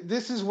don't think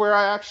this is where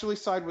I actually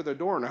side with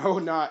Adorno,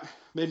 not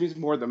maybe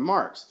more than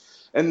Marx.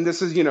 And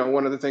this is,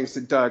 one of the things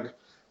that Doug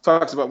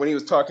talks about when he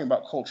was talking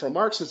about cultural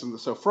Marxism that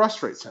so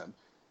frustrates him.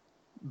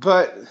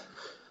 But,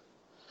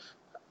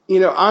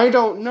 I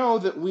don't know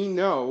that we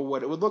know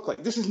what it would look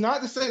like. This is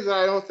not to say that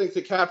I don't think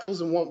that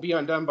capitalism won't be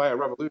undone by a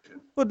revolution.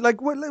 But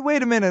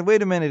wait a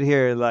minute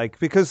here,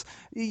 because,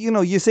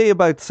 you say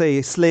about,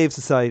 say, slave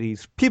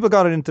societies, people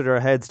got it into their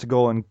heads to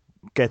go and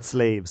get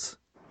slaves.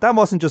 That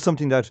wasn't just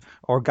something that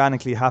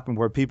organically happened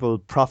where people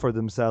proffered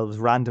themselves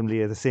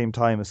randomly at the same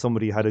time as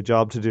somebody had a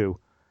job to do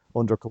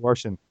under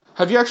coercion.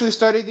 Have you actually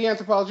studied the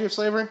anthropology of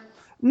slavery?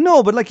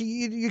 No, but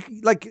you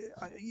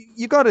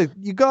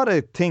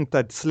gotta think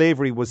that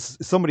slavery was,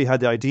 somebody had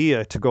the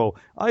idea to go,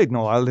 I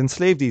know, I'll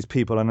enslave these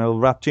people and I'll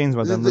wrap chains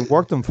around them and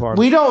work them for them.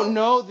 We don't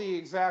know the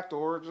exact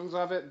origins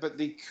of it, but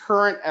the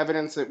current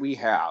evidence that we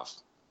have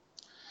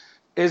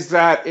is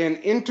that in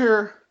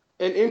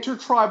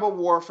intertribal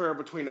warfare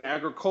between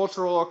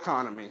agricultural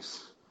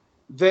economies,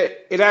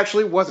 that it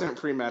actually wasn't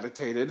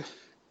premeditated,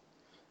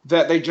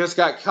 that they just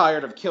got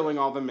tired of killing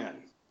all the men,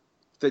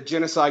 that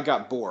genocide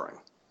got boring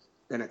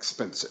and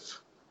expensive.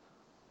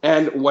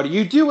 And what do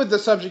you do with the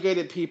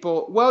subjugated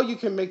people? Well, you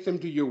can make them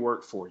do your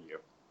work for you.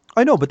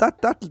 I know, but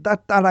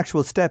that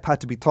actual step had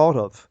to be thought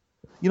of.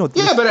 But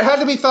it had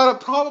to be thought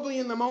of probably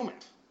in the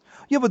moment.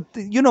 Yeah, but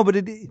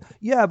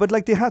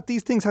they had,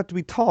 these things had to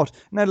be taught.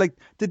 Now, like,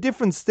 the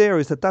difference there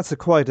is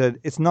that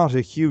it's not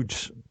a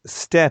huge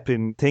step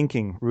in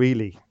thinking,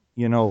 really.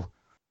 No,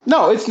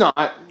 it's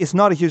not. It's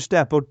not a huge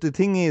step. But the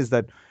thing is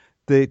that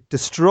the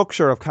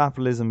structure of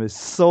capitalism is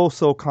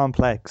so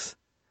complex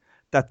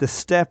that the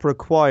step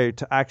required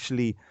to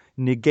actually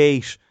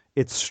negate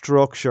its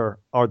structure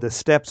or the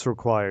steps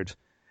required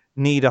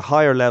need a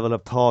higher level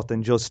of thought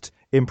than just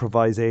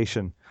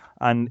improvisation.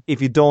 And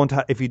if you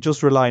if you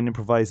just rely on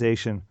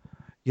improvisation,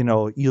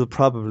 you'll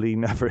probably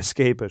never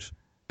escape it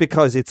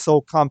because it's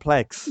so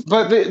complex.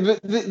 But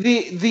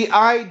the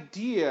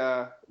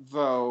idea,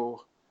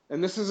 though,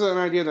 and this is an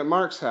idea that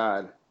Marx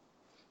had,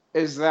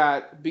 is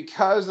that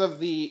because of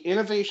the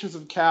innovations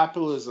of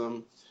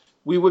capitalism,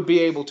 we would be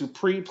able to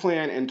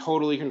pre-plan and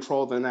totally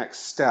control the next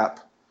step,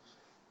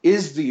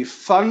 is the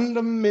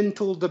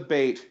fundamental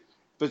debate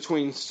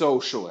between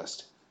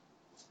socialists.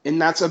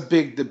 And that's a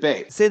big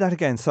debate. Say that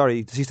again,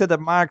 sorry. He said that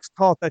Marx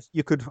thought that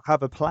you could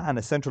have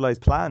a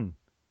centralized plan.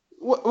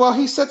 Well,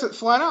 he sets it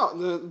flat out in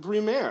the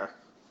Brumaire.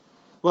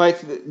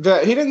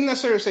 He didn't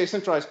necessarily say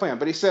centralized plan,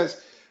 but he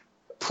says,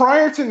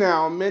 prior to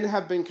now, men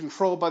have been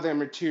controlled by their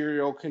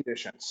material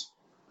conditions.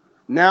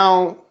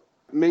 Now,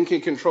 men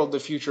can control the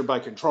future by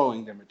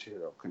controlling their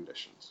material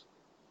conditions.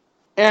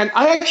 And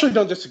I actually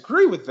don't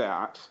disagree with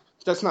that.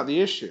 That's not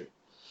the issue.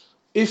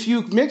 If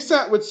you mix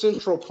that with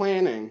central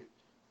planning,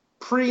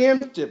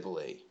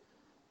 preemptively,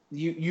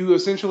 you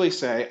essentially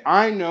say,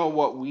 I know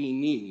what we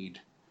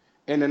need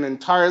in an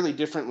entirely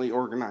differently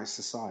organized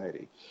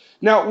society.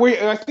 Now,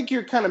 I think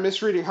you're kind of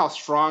misreading how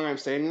strong I'm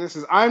saying this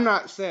is. I'm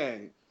not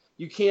saying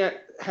you can't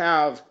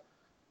have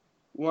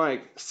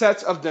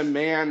sets of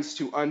demands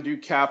to undo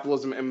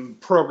capitalism and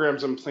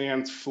programs and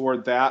plans for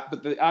that,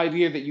 but the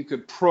idea that you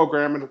could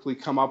programmatically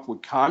come up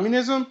with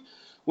communism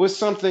was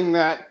something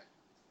that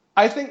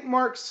I think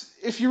Marx,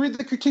 if you read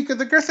the Critique of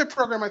the Griffith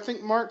Program, I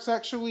think Marx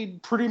actually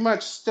pretty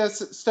much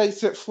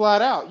states it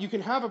flat out. You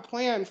can have a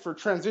plan for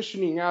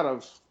transitioning out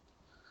of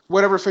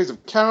whatever phase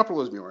of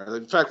capitalism you are.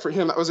 In fact, for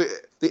him, that was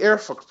the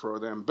Erfurt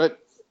program. But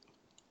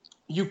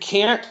you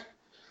can't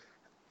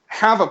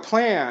have a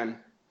plan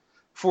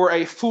for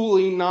a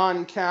fully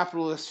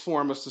non-capitalist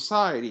form of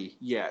society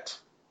yet.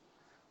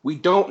 We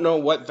don't know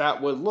what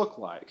that would look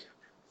like.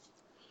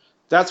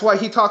 That's why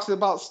he talks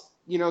about,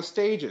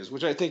 stages,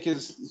 which I think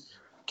is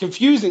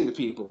confusing to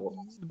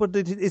people. But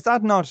is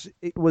that not,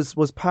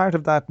 was part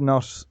of that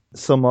not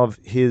some of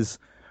his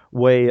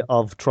way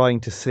of trying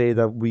to say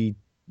that we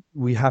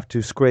have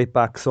to scrape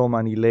back so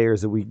many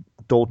layers that we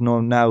don't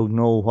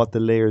know what the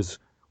layers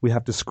we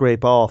have to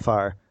scrape off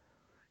are,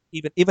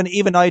 even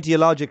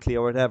ideologically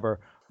or whatever.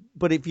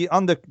 But if you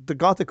on the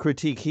Gotha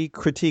critique, he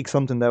critiqued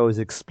something that was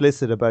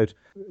explicit about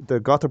the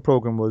Gotha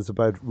program was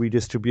about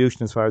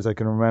redistribution, as far as I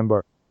can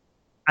remember,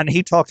 and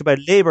he talked about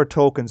labor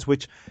tokens,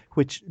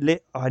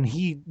 and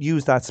he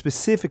used that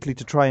specifically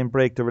to try and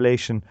break the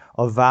relation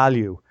of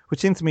value, which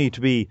seems to me to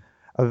be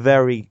a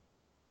very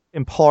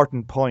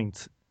important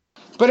point.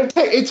 But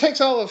it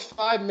takes all of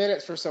 5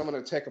 minutes for someone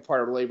to take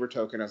apart a labor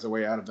token as a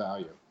way out of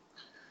value.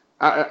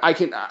 I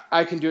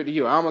can do it to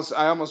you. I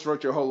almost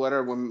wrote you a whole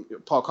letter when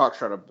Paul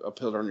Cockshott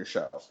appealed on your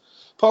show.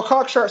 Paul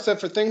Cockshott said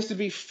for things to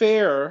be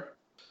fair,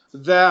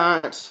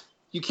 that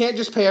you can't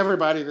just pay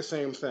everybody the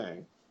same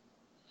thing.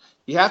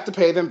 You have to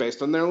pay them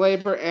based on their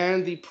labor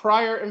and the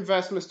prior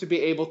investments to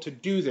be able to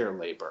do their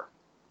labor.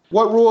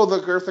 What rule of the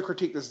Goethe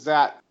critique does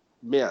that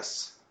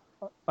miss?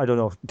 I don't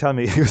know. Tell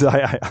me, because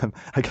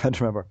I can't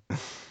remember.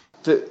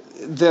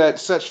 That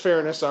such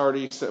fairness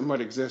already somewhat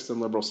exists in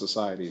liberal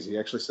societies. He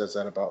actually says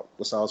that about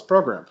Lassalle's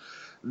program.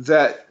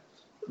 That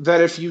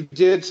if you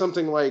did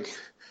something like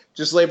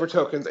just labor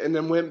tokens and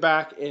then went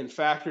back and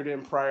factored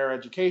in prior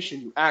education,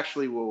 you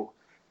actually will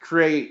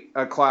create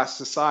a class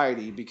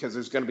society, because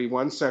there's going to be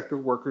one sector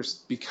of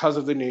workers, because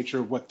of the nature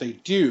of what they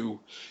do,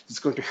 it's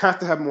going to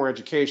have more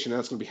education, and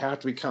that's going to have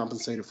to be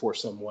compensated for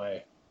some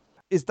way.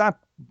 Is that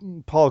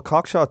Paul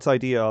Cockshott's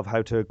idea of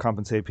how to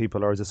compensate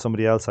people, or is it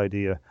somebody else's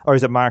idea, or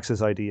is it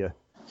Marx's idea?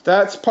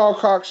 That's Paul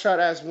Cockshott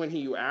as when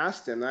you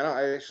asked him.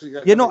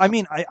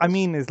 I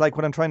mean, is like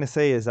what I'm trying to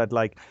say is that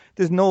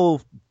there's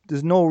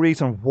no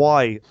reason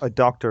why a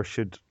doctor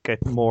should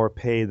get more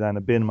pay than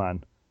a bin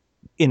man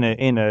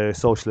in a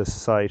socialist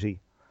society.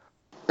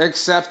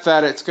 Except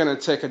that it's going to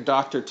take a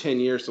doctor 10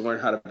 years to learn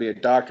how to be a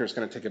doctor. It's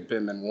going to take a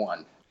bin man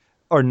 1.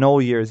 Or no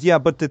years. Yeah,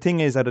 but the thing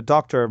is that a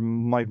doctor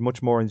might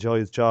much more enjoy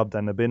his job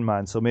than a bin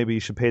man, so maybe you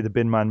should pay the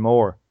bin man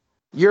more.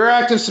 You're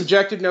acting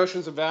subjective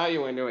notions of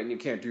value into it, and you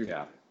can't do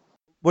that.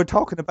 We're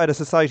talking about a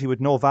society with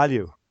no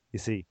value, you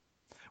see.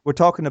 We're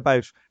talking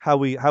about how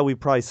we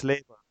price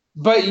labor.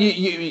 But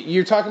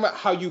you're talking about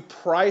how you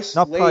price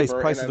labor.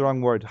 Not price is the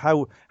wrong word.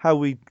 How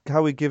we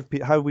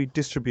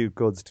distribute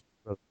goods to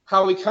people.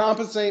 How we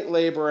compensate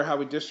labor, how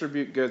we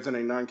distribute goods in a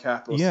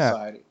non-capitalist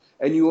society.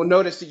 And you will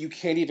notice that you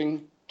can't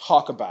even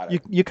talk about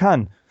it. You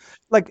can.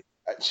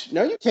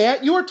 No, you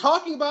can't. You are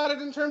talking about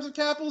it in terms of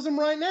capitalism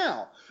right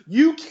now.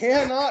 You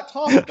cannot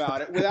talk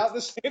about it without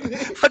the same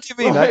thing. What do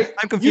you mean?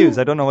 I'm confused.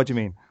 I don't know what you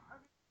mean.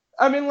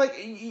 I mean,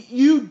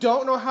 you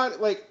don't know how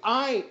to,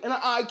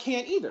 I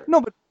can't either.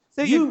 No, but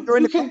you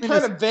can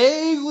kind of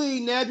vaguely,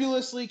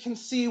 nebulously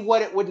conceive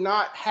what it would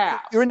not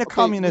have. You're in a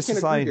communist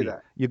society.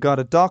 You got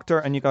a doctor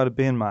and you got a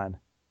bin man,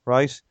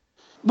 right?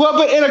 Well,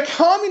 but in a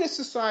communist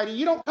society,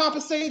 you don't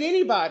compensate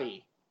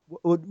anybody.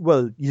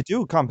 Well, you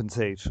do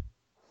compensate.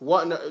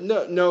 What?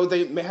 No,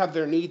 they may have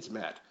their needs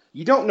met.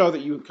 You don't know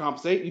that you would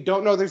compensate. You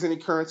don't know there's any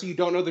currency. You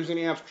don't know there's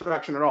any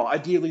abstraction at all.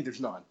 Ideally,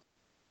 there's none.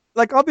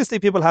 Like, obviously,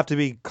 people have to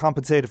be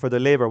compensated for their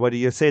labor, whether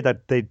you say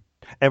that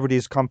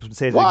everybody's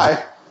compensated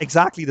Why?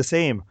 exactly the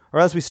same,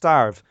 or else we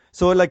starve.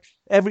 So, like,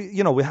 we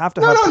have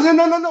to No, have...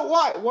 no.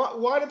 Why?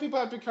 Why do people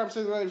have to be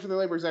compensated for their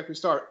labor exactly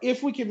start?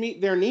 If we can meet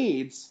their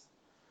needs,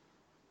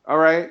 all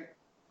right,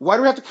 why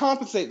do we have to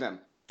compensate them?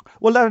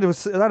 Well,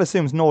 that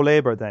assumes no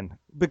labor then,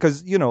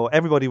 because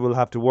everybody will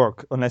have to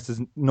work unless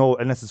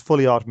it's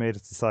fully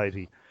automated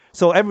society.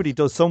 So everybody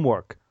does some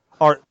work,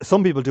 or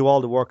some people do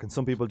all the work and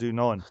some people do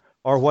none,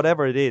 or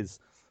whatever it is.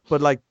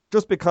 But like,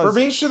 just because... For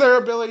each to their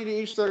ability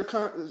to each their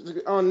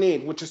own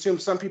need, which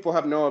assumes some people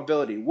have no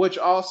ability, which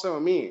also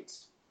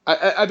means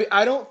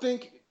I don't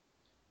think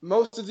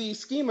most of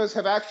these schemas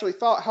have actually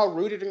thought how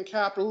rooted in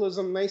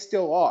capitalism they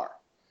still are.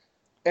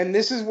 And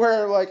this is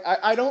where, like,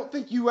 I don't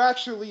think you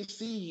actually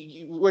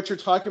see what you're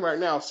talking about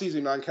now,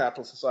 seizing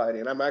non-capital society.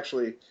 And I'm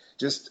actually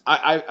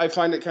I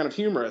find it kind of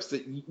humorous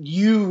that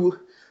you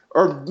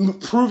are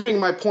proving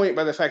my point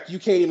by the fact you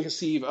can't even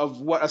conceive of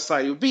what a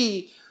society would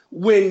be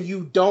when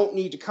you don't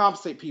need to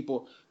compensate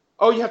people.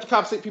 Oh, you have to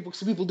compensate people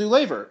because people do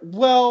labor.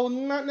 Well,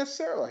 not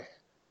necessarily.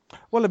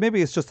 Well,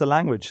 maybe it's just the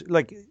language.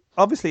 Like,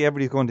 obviously,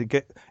 everybody's going to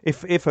get...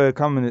 If a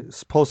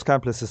communist,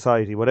 post-capitalist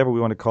society, whatever we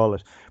want to call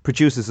it,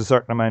 produces a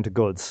certain amount of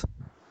goods...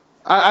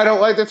 I don't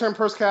like the term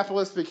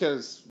post-capitalist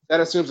because that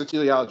assumes a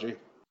teleology.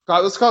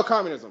 Let's call it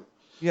communism.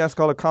 Yeah, let's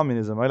call it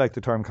communism. I like the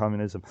term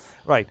communism.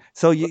 Right.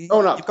 So you've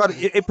got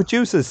it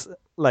produces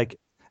like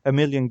 1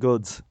 million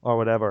goods or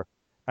whatever,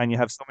 and you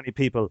have so many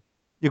people.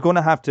 You're going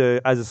to have to,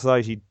 as a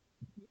society,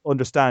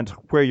 understand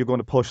where you're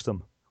going to push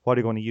them, what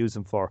you're going to use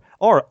them for,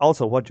 or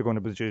also what you're going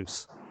to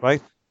produce.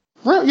 Right?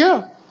 Right.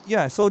 Yeah.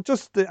 Yeah. So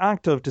just the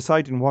act of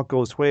deciding what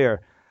goes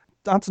where,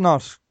 that's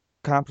not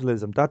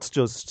capitalism. That's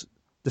just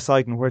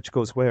deciding which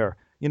goes where.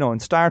 In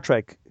Star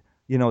Trek,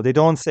 they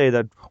don't say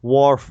that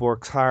Worf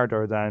works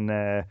harder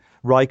than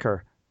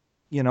Riker,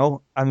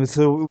 and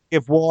so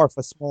give Worf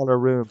a smaller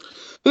room.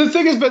 But the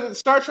thing is, but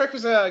Star Trek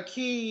is a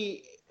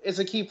key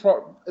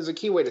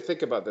way to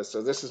think about this.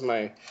 So this is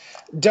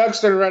Doug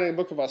started writing a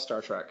book about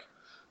Star Trek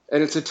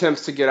and its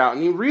attempts to get out,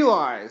 and he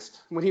realized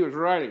when he was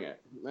writing it,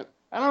 and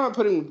I'm not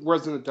putting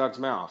words into Doug's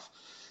mouth,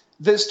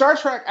 that Star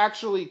Trek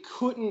actually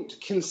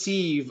couldn't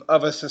conceive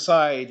of a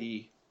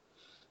society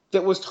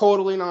that was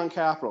totally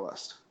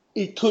non-capitalist.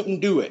 It couldn't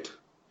do it.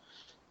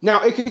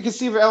 Now, it could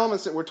conceive of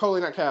elements that were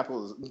totally not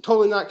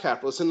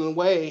capitalist. And in a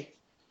way,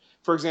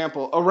 for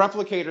example, a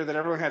replicator that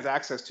everyone has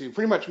access to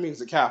pretty much means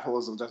that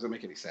capitalism doesn't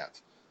make any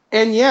sense.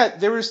 And yet,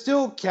 there are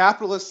still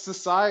capitalist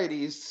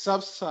societies,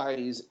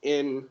 sub-societies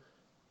in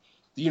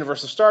the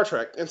universe of Star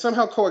Trek, and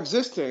somehow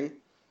coexisting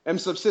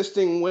and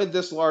subsisting with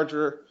this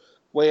larger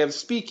way of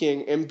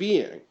speaking and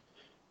being.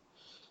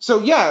 So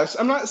yes,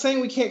 I'm not saying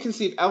we can't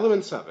conceive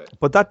elements of it.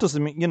 But that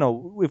doesn't mean,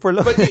 if we're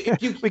looking,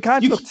 we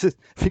can't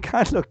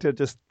look to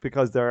just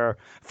because there are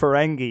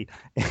Ferengi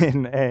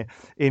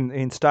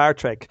in Star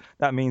Trek.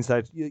 That means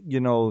that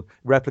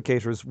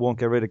replicators won't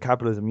get rid of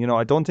capitalism.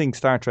 I don't think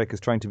Star Trek is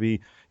trying to be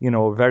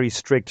a very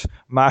strict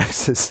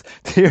Marxist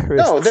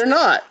theorist. No, they're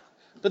not.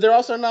 But they're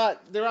also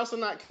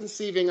not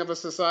conceiving of a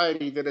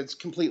society that is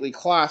completely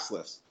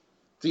classless.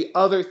 The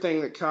other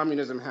thing that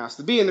communism has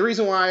to be, and the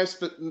reason why I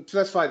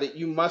specify that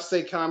you must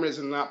say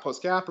communism, not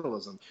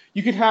post-capitalism.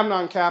 You can have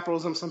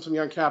non-capitalism, some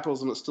young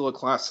capitalism that's still a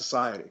class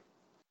society.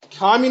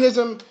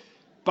 Communism,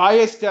 by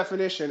its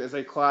definition, is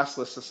a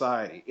classless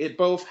society. It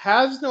both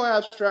has no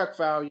abstract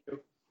value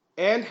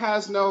and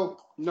has no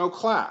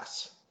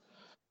class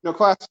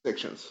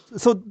distinctions.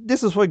 So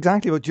this is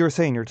exactly what you're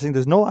saying. You're saying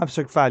there's no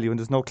abstract value and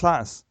there's no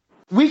class.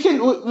 We can,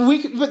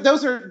 but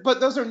those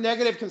are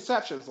negative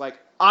conceptions. Like,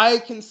 I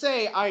can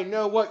say I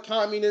know what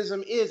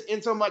communism is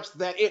in so much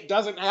that it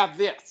doesn't have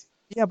this.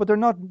 Yeah, but they're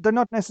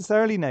not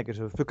necessarily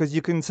negative, because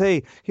you can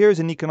say here's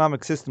an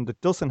economic system that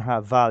doesn't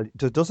have value,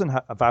 that doesn't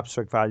have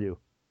abstract value.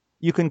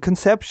 You can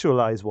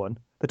conceptualize one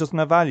that doesn't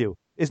have value.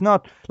 It's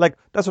not like,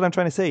 that's what I'm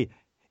trying to say.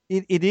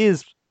 It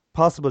is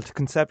possible to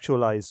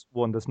conceptualize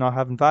one that's not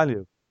having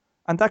value,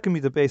 and that can be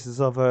the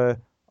basis of a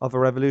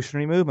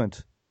revolutionary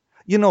movement.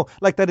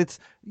 Like that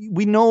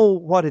we know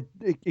what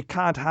it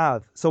can't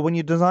have. So when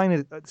you design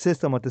a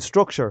system with the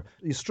structure,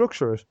 you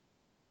structure it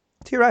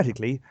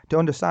theoretically to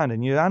understand,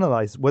 and you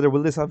analyze whether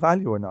will this have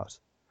value or not.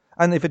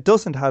 And if it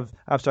doesn't have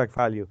abstract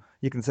value,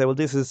 you can say, well,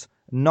 this is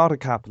not a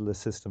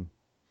capitalist system.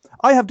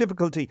 I have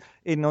difficulty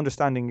in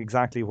understanding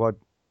exactly what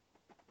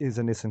is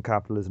innocent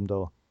capitalism,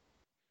 though.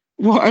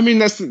 Well, I mean,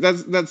 that's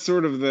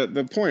sort of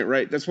the point,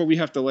 right? That's why we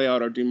have to lay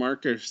out our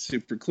demarkers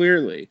super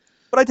clearly.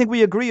 But I think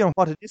we agree on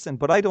what it isn't.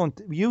 But I don't.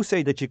 You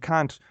say that you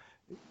can't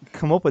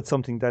come up with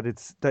something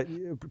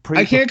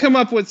I can't come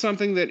up with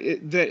something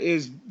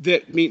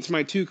that meets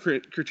my two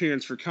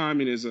criterions for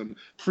communism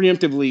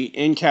preemptively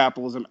in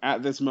capitalism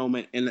at this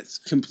moment in its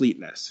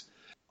completeness.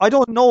 I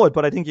don't know it,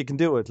 but I think you can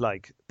do it.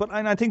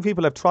 And I think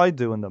people have tried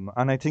doing them,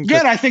 and I think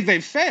I think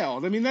they've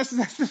failed. I mean, that's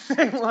the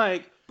thing.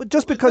 Like, But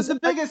just because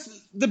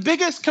the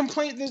biggest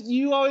complaint that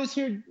you always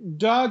hear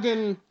Doug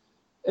and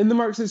the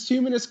Marxist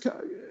humanists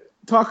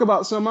talk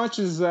about so much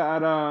is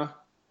that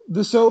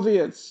the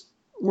Soviets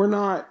were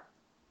not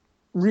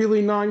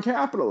really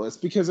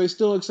non-capitalist because they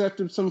still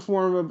accepted some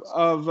form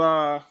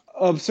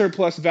of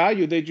surplus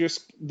value. They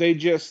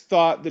just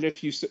thought that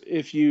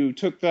if you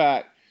took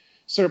that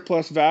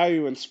surplus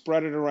value and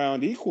spread it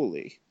around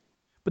equally.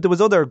 But there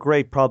was other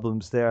great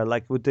problems there,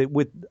 like with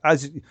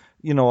as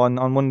you know, on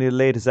one of the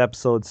latest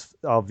episodes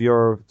of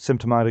your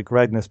Symptomatic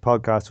Redness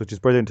podcast, which is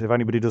brilliant. If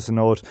anybody doesn't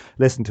know it,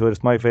 listen to it.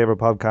 It's my favorite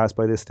podcast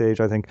by this stage,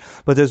 I think.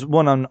 But there's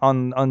one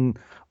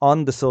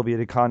on the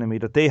Soviet economy,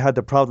 that they had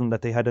the problem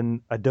that they had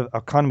an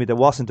economy that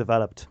wasn't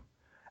developed,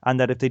 and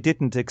that if they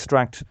didn't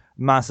extract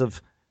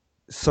massive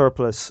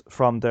surplus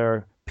from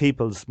their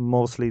peoples,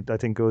 mostly I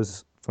think it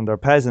was from their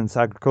peasants,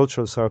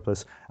 agricultural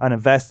surplus, and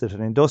invest it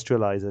and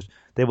industrialize it,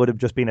 they would have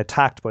just been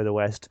attacked by the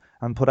West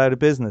and put out of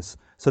business.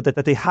 So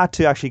that they had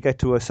to actually get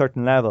to a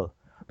certain level.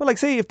 But like,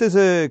 say, if there's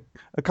a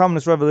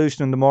communist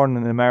revolution in the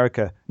morning in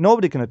America,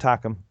 nobody can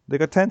attack them. They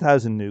got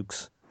 10,000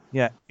 nukes.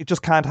 Yeah, it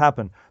just can't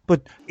happen.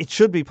 But it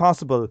should be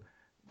possible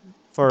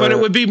for... But it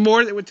would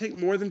take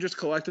more than just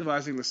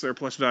collectivizing the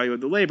surplus value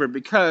of the labor,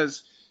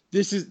 because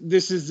this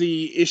is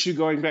the issue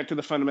going back to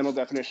the fundamental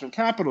definition of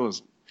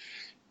capitalism.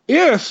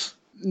 If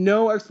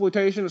no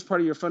exploitation is part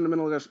of your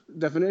fundamental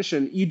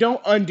definition, you don't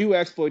undo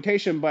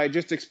exploitation by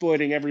just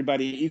exploiting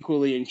everybody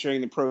equally and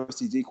sharing the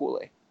proceeds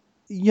equally.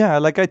 Yeah,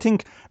 like I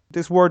think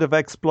this word of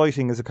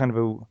exploiting is a kind of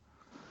a,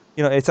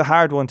 it's a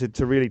hard one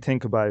to really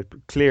think about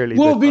clearly.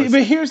 Well,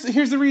 but here's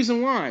the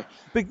reason why.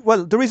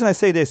 Well, the reason I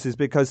say this is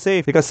because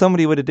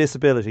somebody with a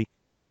disability,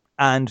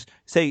 and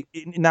say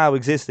now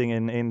existing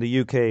in the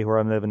UK where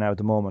I'm living now at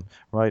the moment,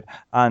 right,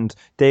 and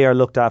they are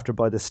looked after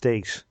by the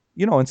state.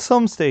 In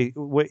some state,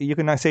 you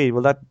can say,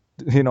 well, that,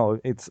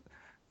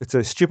 it's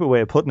a stupid way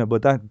of putting it,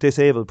 but that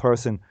disabled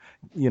person,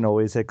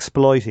 is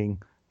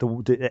exploiting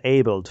the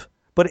abled.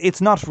 But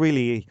it's not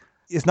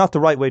the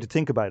right way to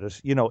think about it.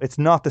 It's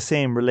not the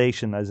same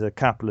relation as a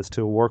capitalist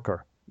to a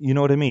worker. You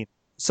know what I mean?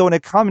 So in a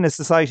communist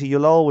society,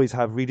 you'll always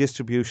have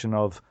redistribution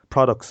of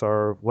products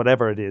or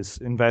whatever it is,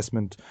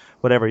 investment,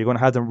 whatever. You're going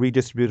to have them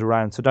redistribute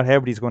around so that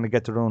everybody's going to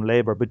get their own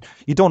labor. But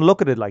you don't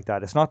look at it like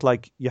that. It's not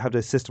like you have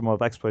this system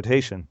of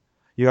exploitation.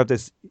 You have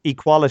this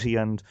equality,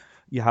 and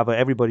you have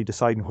everybody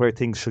deciding where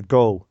things should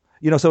go.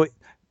 So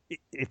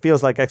it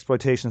feels like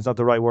exploitation is not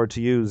the right word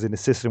to use in a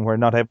system where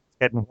not everyone's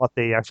getting what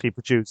they actually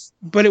produce.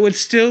 But it would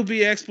still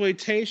be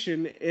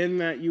exploitation in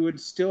that you would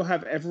still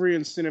have every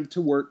incentive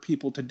to work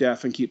people to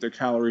death and keep their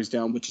calories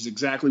down, which is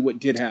exactly what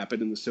did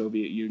happen in the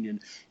Soviet Union,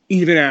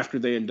 even after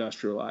they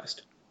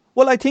industrialized.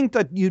 Well, I think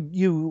that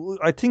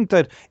I think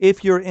that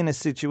if you're in a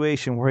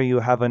situation where you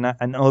have an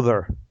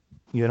other,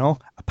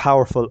 a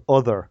powerful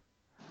other,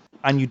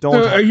 and you don't.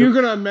 So are you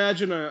going to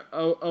imagine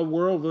a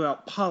world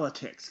without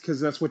politics?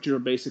 Because that's what you're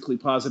basically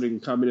positing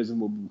communism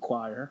will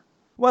require.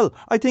 Well,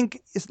 I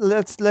think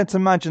let's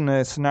imagine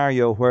a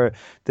scenario where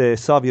the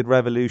Soviet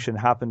Revolution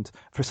happened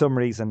for some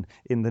reason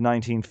in the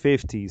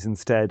 1950s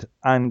instead,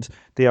 and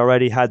they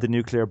already had the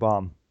nuclear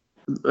bomb.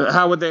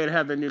 How would they have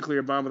had the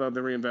nuclear bomb without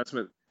the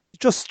reinvestment?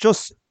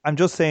 I'm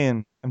just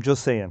saying.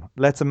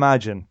 Let's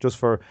imagine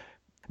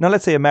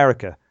let's say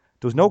America.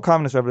 There was no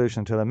communist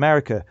revolution until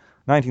America.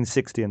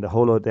 1960, and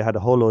they had a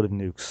whole load of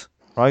nukes,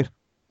 right?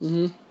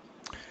 Mm-hmm.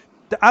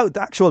 The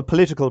actual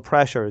political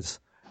pressures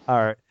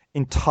are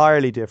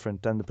entirely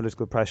different than the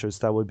political pressures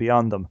that would be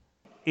on them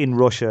in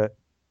Russia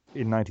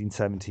in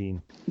 1917.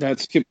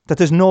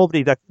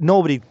 That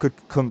nobody could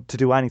come to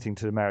do anything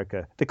to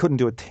America. They couldn't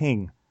do a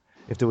thing.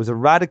 If there was a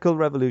radical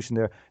revolution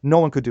there, no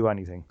one could do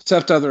anything.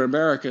 Except other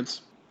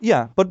Americans.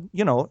 Yeah, but,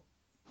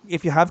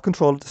 if you have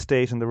control of the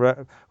state and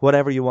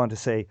whatever you want to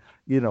say,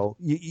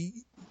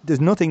 there's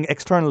nothing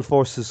external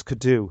forces could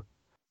do.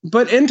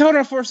 But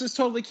internal forces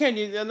totally can.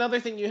 Another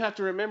thing you have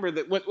to remember,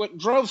 that what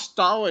drove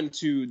Stalin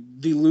to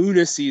the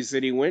lunacies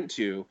that he went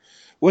to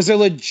was a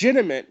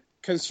legitimate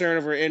concern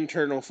over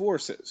internal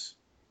forces.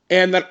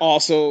 And that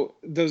also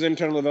those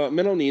internal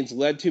developmental needs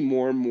led to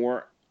more and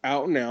more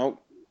out-and-out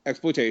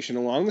exploitation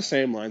along the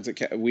same lines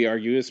that we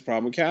argue is the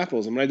problem with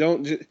capitalism. And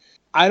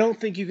I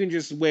don't think you can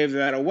just wave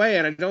that away,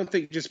 and I don't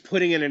think just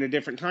putting it in a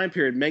different time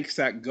period makes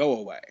that go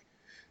away.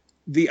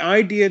 The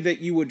idea that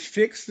you would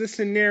fix the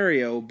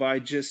scenario by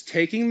just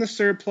taking the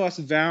surplus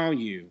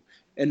value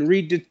and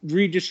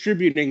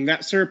redistributing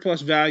that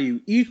surplus value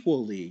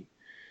equally,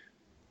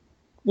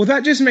 well,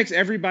 that just makes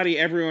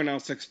everyone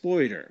else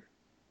exploiter.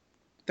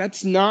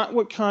 That's not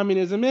what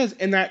communism is,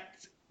 and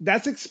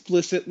that's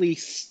explicitly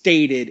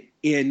stated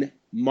in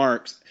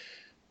Marx,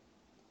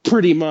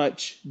 pretty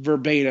much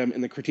verbatim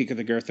in the Critique of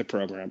the Goethe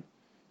program.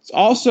 It's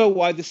also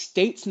why the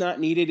state's not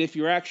needed if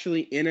you're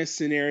actually in a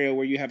scenario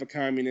where you have a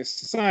communist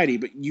society,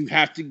 but you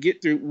have to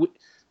get through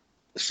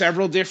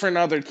several different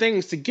other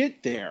things to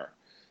get there.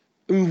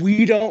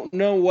 We don't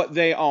know what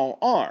they all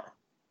are.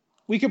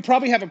 We could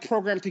probably have a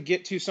program to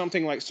get to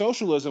something like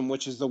socialism,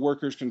 which is the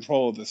workers'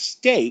 control of the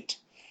state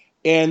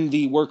and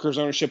the workers'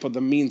 ownership of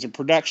the means of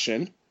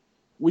production.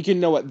 We can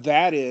know what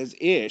that is,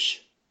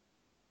 ish.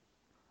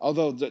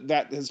 Although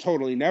that has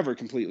totally never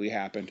completely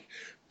happened.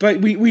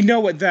 But we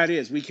know what that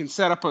is. We can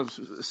set up a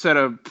set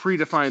of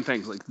predefined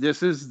things like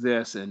this is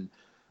this, and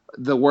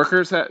the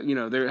workers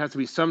there has to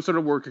be some sort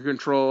of worker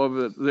control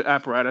over the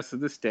apparatus of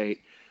the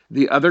state.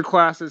 The other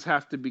classes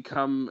have to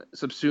become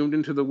subsumed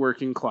into the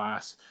working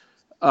class.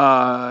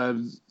 The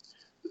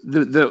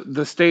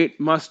state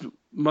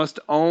must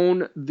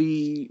own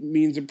the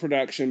means of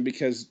production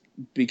because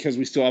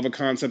we still have a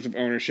concept of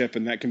ownership,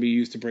 and that can be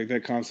used to break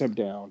that concept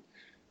down,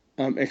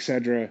 et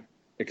cetera,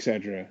 et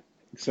cetera,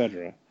 et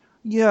cetera.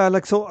 Yeah,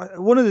 like, so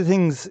one of the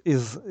things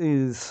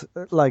is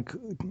like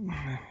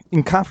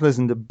in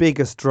capitalism, the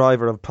biggest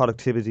driver of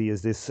productivity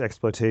is this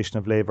exploitation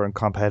of labor and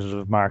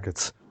competitive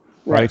markets,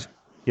 right?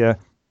 Yeah.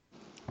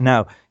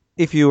 Now,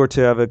 if you were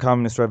to have a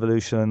communist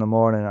revolution in the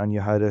morning and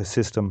you had a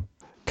system,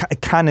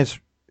 can it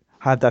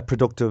have that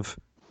productive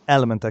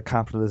element that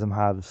capitalism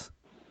has?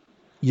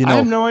 I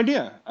have no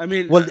idea. I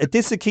mean, well,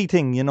 this is a key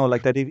thing,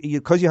 like that,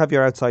 because you have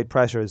your outside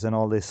pressures and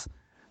all this.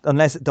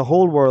 Unless the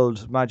whole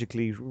world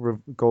magically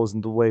goes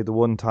in the way the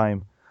one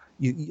time,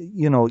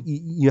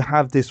 you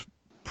have this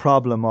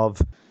problem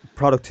of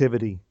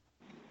productivity.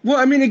 Well,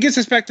 I mean, it gets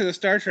us back to the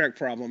Star Trek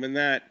problem in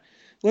that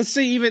let's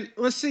say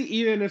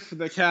even if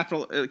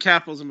the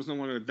capitalism was no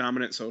longer the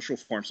dominant social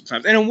form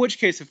sometimes, and in which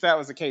case, if that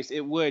was the case,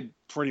 it would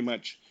pretty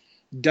much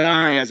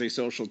die as a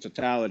social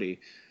totality.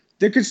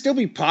 There could still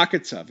be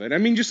pockets of it. I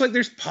mean, just like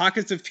there's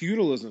pockets of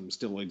feudalism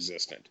still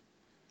existent.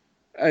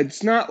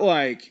 It's not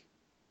like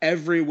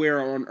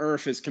everywhere on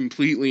Earth is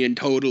completely and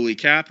totally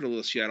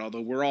capitalist yet, although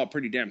we're all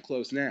pretty damn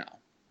close now.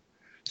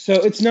 So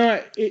it's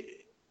not, I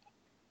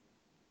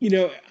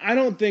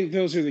don't think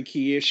those are the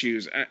key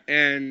issues.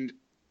 And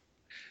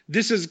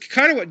this is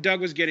kind of what Doug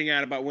was getting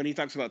at about when he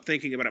talks about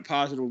thinking about it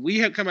positively. We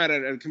have come at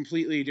it at a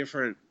completely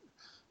different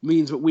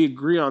means, but we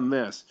agree on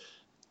this.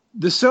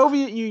 The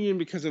Soviet Union,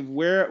 because of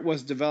where it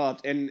was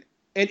developed, and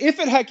if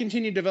it had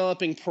continued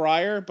developing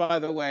prior, by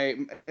the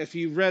way, if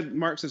you read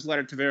Marx's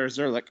letter to Vera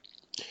Zerlich,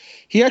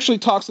 he actually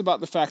talks about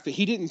the fact that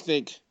he didn't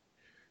think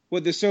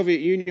what the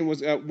Soviet Union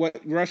was,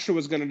 what Russia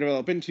was going to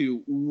develop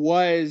into,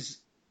 was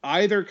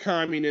either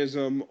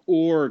communism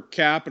or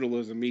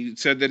capitalism. He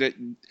said that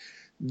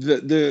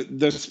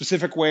the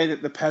specific way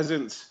that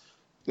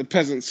the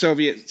peasant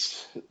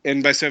Soviets,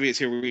 and by Soviets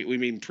here we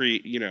mean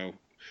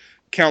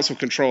council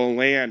control of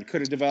land,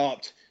 could have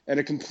developed in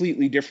a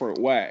completely different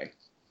way.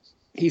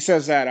 He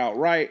says that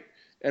outright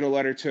in a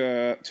letter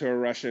to a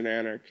Russian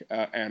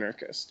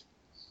anarchist.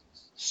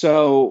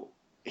 So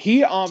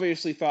he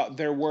obviously thought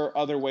there were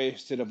other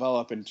ways to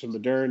develop into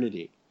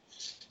modernity.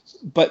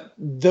 But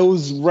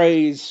those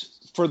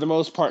ways, for the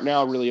most part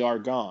now, really are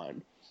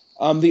gone.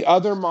 The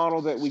other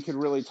model that we could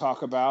really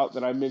talk about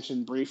that I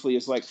mentioned briefly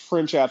is like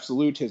French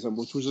absolutism,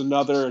 which was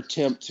another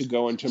attempt to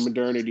go into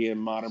modernity and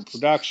modern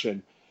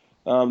production.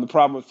 The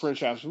problem with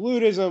French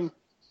absolutism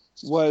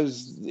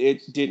was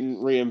it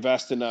didn't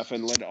reinvest enough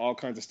and led to all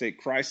kinds of state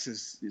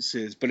crises,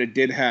 but it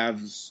did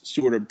have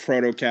sort of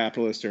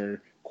proto-capitalist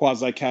or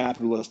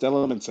quasi-capitalist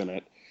elements in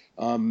it,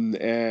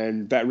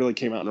 and that really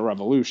came out in a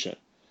revolution.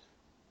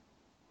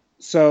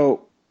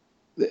 So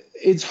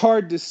it's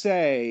hard to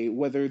say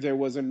whether there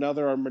was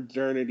another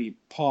modernity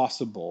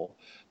possible,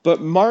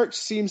 but Marx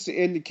seems to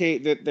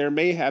indicate that there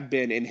may have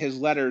been in his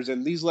letters,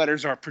 and these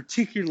letters are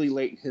particularly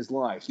late in his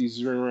life.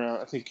 These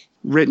are, I think,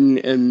 written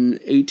in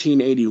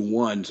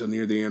 1881, so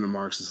near the end of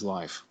Marx's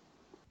life.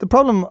 The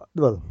problem,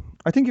 well,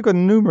 I think you've got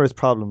numerous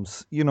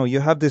problems. You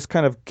have this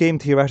kind of game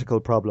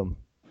theoretical problem.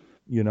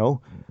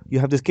 You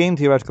have this game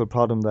theoretical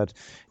problem that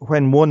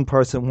when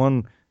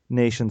one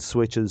nation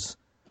switches,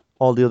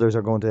 all the others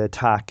are going to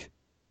attack,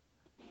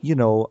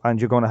 and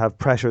you're going to have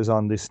pressures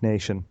on this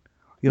nation.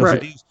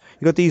 Right. So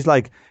you got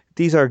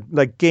these are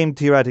like game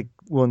theoretic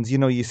ones.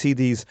 You see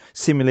these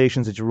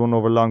simulations that you run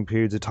over long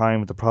periods of time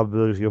with the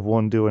probability of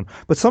one doing.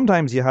 But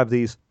sometimes you have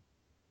these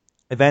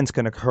events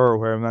can occur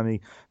where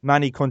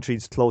many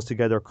countries close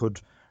together could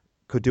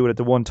do it at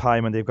the one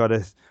time, and they've got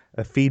a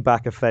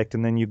feedback effect.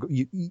 And then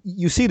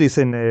you see this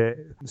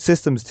in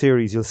systems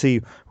theories. You'll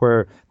see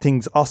where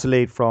things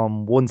oscillate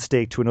from one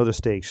state to another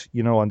state,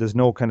 and there's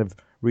no kind of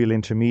real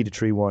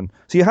intermediary one.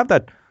 So you have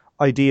that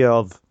idea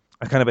of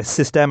a kind of a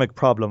systemic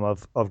problem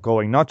of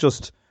going, not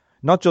just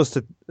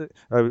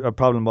a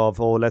problem of,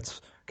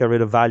 let's get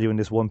rid of value in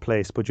this one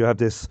place, but you have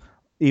this,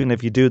 even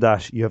if you do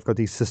that, you have got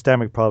these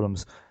systemic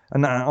problems.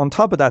 And on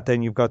top of that,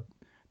 then you've got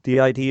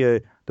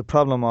the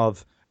problem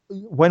of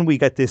when we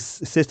get this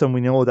system, we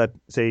know that,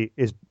 say,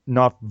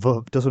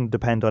 doesn't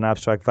depend on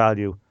abstract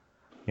value.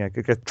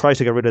 It tries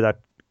to get rid of that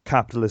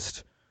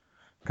capitalist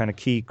kind of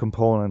key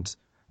component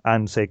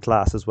and, say,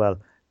 class as well.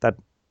 That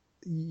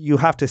you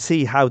have to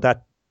see how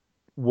that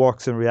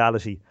works in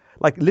reality.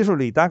 Like,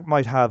 literally, that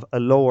might have a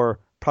lower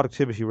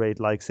productivity rate,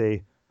 like,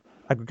 say,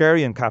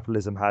 agrarian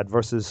capitalism had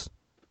versus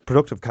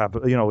productive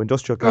capital,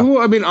 industrial capital.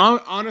 Well, I mean,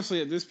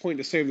 honestly, at this point,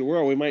 to save the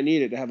world, we might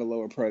need it to have a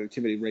lower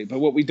productivity rate. But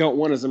what we don't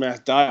want is a mass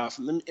die-off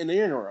in the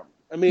interim.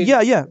 I mean,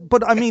 yeah.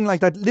 But I mean,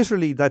 like that,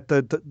 literally,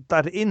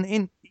 that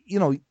in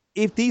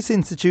if these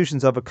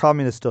institutions of a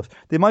communist stuff,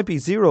 they might be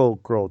zero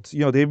growth.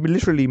 They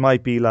literally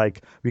might be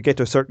like, we get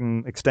to a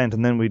certain extent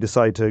and then we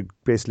decide to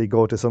basically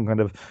go to some kind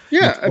of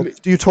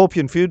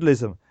utopian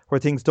feudalism where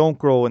things don't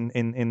grow in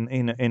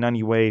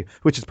any way,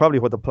 which is probably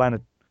what the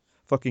planet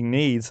fucking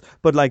needs.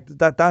 But like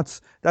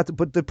that's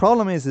but the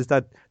problem is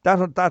that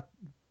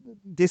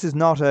this is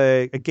not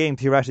a game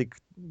theoretic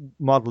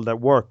model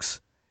that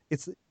works.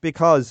 It's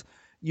because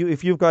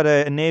if you've got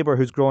a neighbor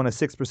who's growing at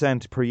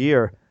 6% per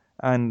year,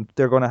 and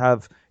they're going to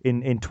have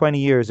in 20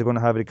 years they're going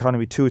to have an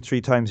economy 2 or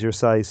 3 times your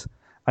size,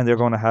 and they're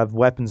going to have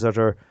weapons that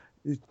are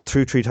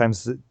 2 or 3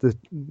 times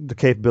the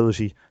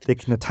capability they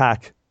can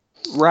attack.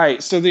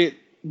 Right. So the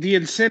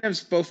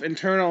incentives, both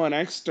internal and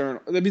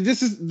external. I mean,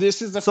 this is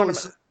the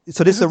fundamental.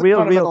 So this is a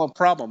real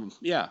problem.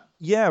 Yeah.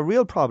 Yeah,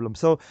 real problem.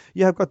 So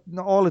you have got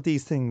all of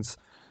these things.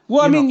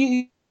 Well,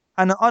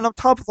 and on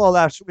top of all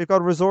that, we've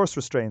got resource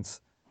restraints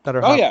that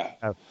are happening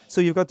now.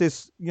 So you've got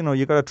this,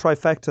 you've got a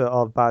trifecta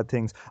of bad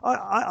things.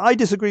 I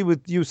disagree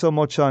with you so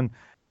much on.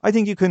 I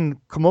think you can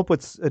come up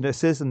with a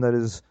system that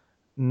is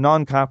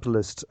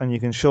non-capitalist, and you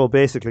can show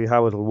basically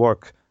how it'll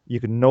work. You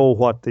can know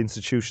what the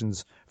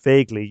institutions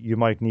vaguely you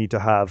might need to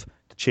have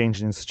to change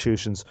the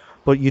institutions,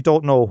 but you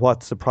don't know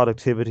what's the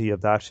productivity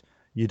of that.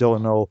 You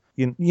don't know,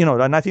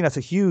 and I think that's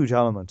a huge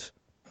element.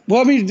 Well,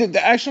 I mean,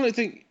 actually, I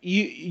think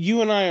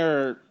you and I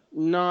are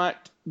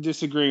not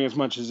disagreeing as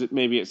much as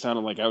it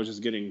sounded like I was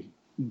just getting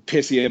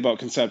pissy about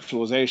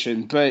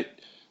conceptualization. But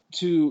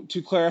to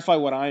clarify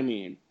what I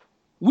mean,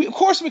 of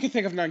course we can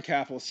think of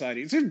non-capitalist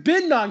societies. There's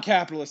been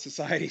non-capitalist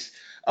societies.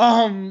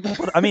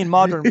 But, I mean,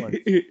 modern ones.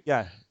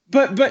 Yeah.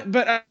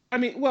 But I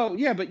mean, well,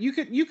 yeah, but you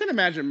can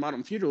imagine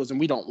modern feudalism.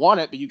 We don't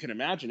want it, but you can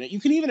imagine it. You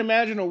can even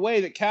imagine a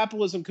way that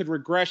capitalism could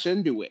regress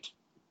into it.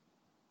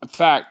 In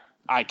fact,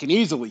 I can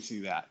easily see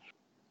that.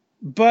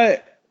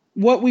 But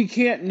what we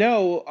can't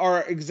know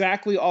are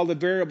exactly all the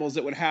variables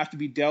that would have to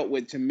be dealt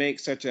with to make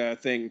such a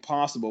thing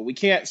possible. We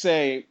can't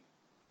say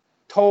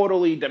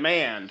totally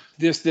demand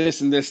this,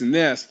 and this, and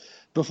this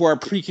before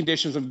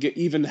preconditions of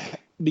even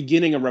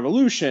beginning a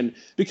revolution,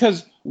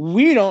 because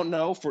we don't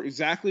know for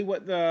exactly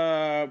what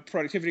the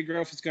productivity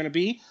growth is going to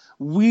be.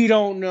 We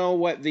don't know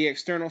what the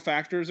external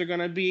factors are going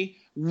to be.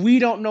 We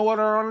don't know what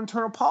our own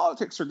internal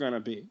politics are going to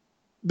be,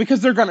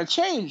 because they're going to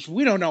change.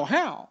 We don't know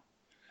how.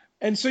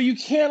 And so you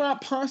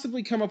cannot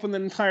possibly come up with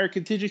an entire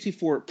contingency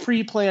for it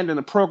pre-planned in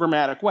a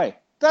programmatic way.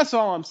 That's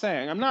all I'm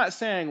saying. I'm not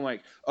saying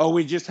like,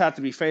 we just have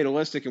to be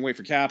fatalistic and wait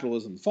for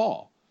capitalism to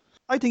fall.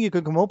 I think you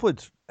could come up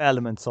with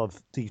elements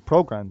of these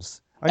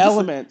programs.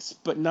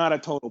 But not a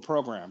total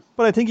program.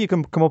 But I think you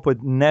can come up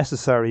with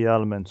necessary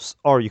elements,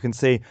 or you can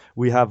say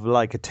we have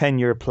like a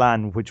 10-year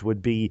plan, which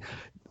would be,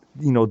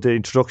 the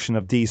introduction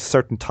of these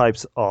certain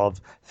types of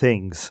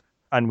things.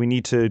 And we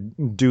need to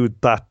do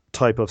that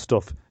type of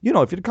stuff. If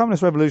you're the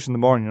communist revolution in the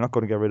morning, you're not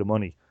going to get rid of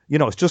money.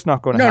 It's just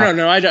not going to happen.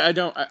 No, I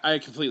don't. I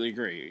completely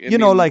agree.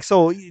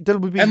 So there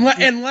would be...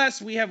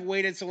 Unless we have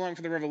waited so long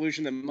for the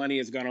revolution that money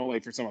has gone away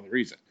for some other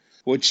reason,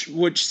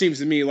 which seems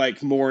to me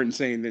like more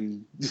insane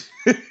than...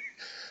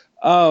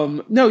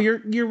 No,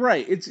 you're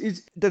right.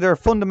 It's there are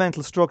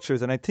fundamental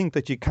structures, and I think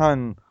that you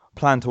can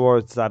plan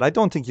towards that. I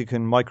don't think you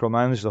can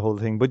micromanage the whole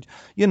thing, but,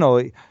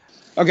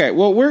 Okay,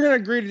 well, we're going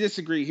to agree to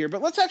disagree here,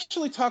 but let's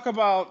actually talk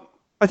about...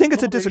 I think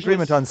it's a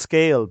disagreement on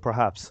scale,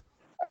 perhaps.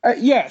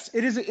 Yes,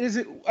 it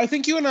is. I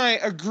think you and I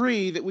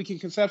agree that we can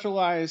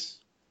conceptualize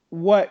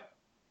what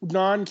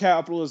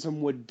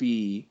non-capitalism would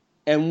be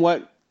and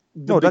what...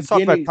 let's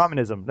talk about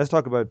communism. Let's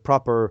talk about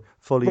proper,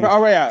 fully...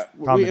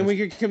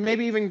 We can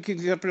maybe even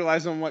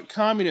conceptualize on what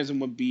communism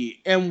would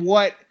be and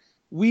what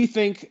we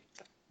think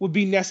would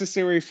be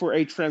necessary for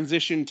a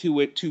transition to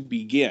it to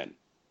begin.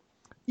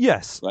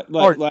 Yes,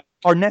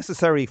 or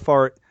necessary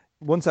for,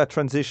 once that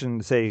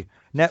transition, say,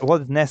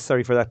 what is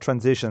necessary for that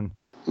transition?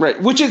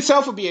 Right, which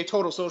itself would be a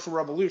total social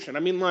revolution.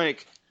 I mean,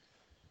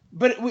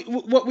 but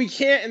what we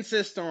can't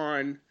insist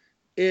on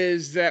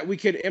is that we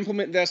could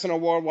implement this on a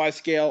worldwide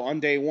scale on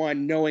day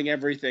one, knowing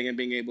everything and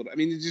being able to... I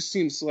mean, it just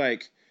seems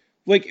like,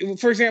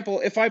 for example,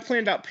 if I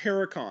planned out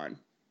Paracon,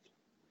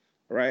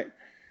 right?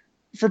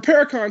 For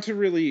Paracon to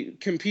really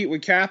compete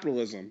with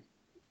capitalism,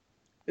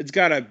 it's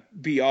got to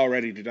be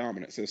already the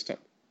dominant system.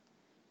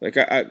 Like,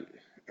 I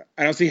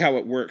don't see how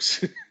it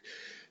works.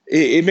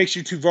 It makes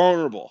you too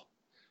vulnerable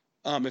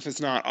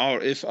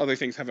if other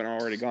things haven't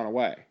already gone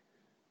away.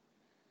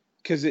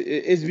 Because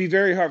it'd be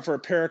very hard for a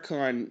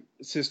Paracon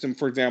system,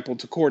 for example,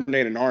 to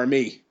coordinate an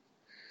army.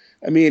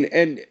 I mean,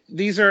 and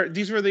these were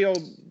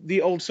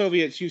the old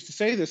Soviets used to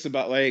say this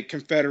about like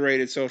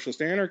confederated socialist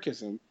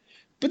anarchism,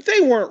 but they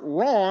weren't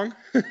wrong.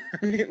 I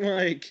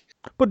mean,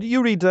 But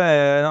you read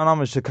an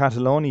homage to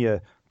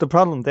Catalonia. The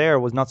problem there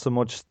was not so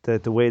much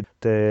the way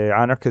the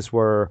anarchists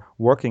were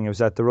working; it was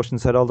that the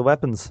Russians had all the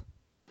weapons.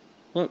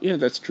 Well, yeah,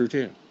 that's true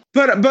too.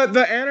 But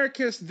the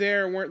anarchists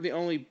there weren't the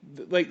only...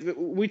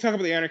 we talk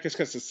about the anarchists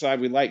because it's the side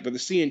we like, but the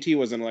CNT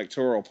was an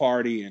electoral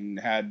party and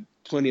had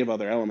plenty of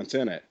other elements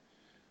in it.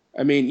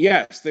 I mean,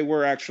 yes, they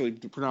were actually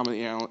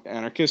predominantly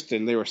anarchist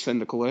and they were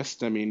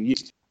syndicalist. I mean...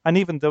 And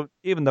there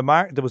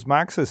was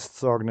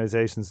Marxist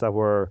organizations that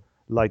were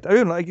like, I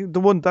don't know, like the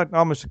one that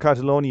Amish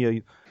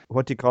Catalonia,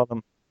 what do you call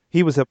them?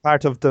 He was a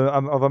part of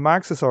a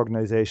Marxist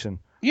organization.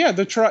 Yeah,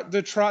 the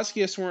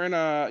Trotskyists were in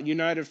a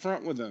united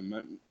front with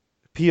them.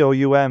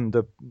 POUM,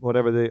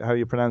 how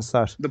you pronounce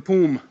that? The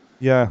POUM.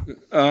 Yeah.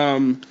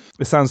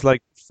 It sounds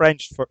like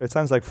French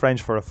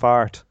for a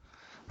fart.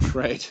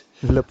 Right.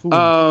 Le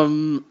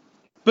POUM.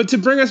 But to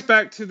bring us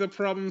back to the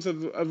problems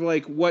of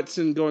like what's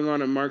going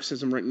on in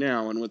Marxism right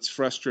now and what's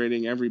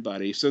frustrating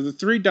everybody. So the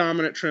three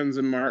dominant trends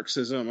in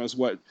Marxism is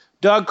what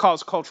Doug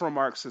calls cultural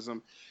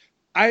Marxism.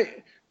 I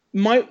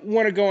might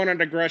want to go on a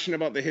digression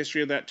about the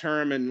history of that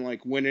term and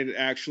like when it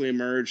actually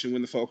emerged and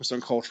when the focus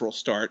on cultural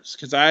starts,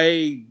 because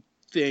I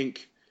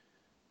think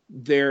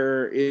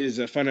there is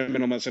a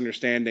fundamental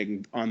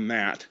misunderstanding on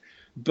that.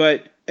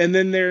 And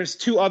then there's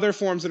two other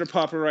forms that are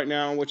popular right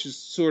now, which is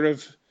sort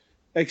of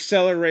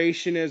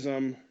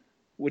accelerationism,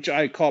 which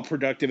I call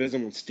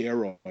productivism with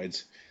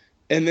steroids.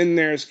 And then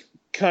there's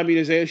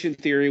communization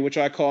theory, which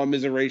I call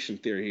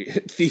immiseration theory,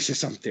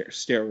 thesis on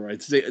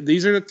steroids.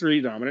 These are the three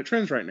dominant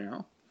trends right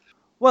now.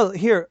 Well,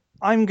 here,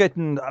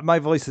 my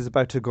voice is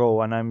about to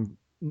go and I'm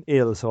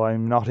ill, so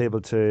I'm not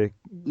able to...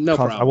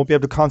 I won't be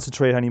able to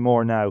concentrate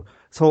anymore now.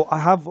 So I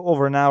have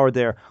over an hour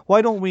there.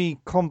 Why don't we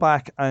come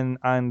back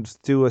and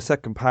do a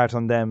second part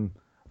on them?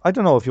 I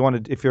don't know if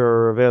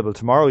you're available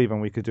tomorrow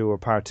even, we could do a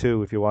part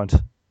 2 if you want.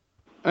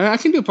 I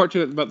can do a part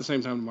 2 at about the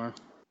same time tomorrow.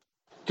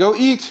 Go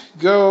eat.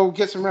 Go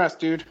get some rest,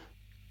 dude.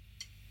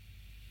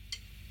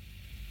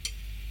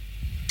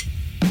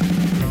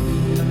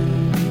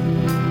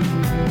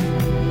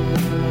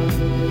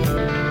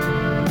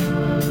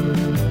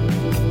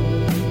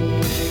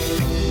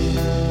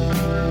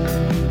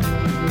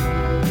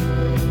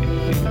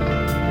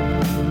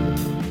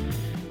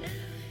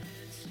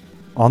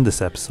 On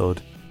this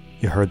episode,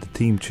 you heard the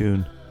theme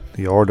tune,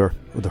 The Order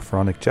of the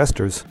Pharaonic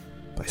Jesters,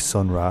 by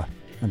Sun Ra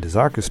and his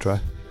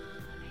orchestra,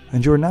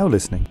 and you're now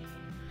listening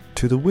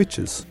to The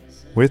Witches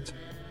with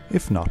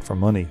If Not For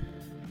Money.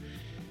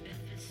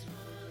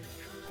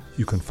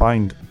 You can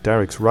find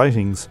Derek's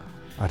writings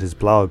at his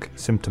blog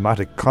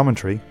Symptomatic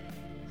Commentary,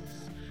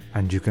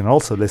 and you can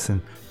also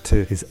listen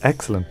to his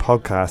excellent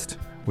podcast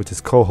with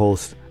his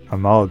co-host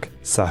Amog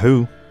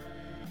Sahu,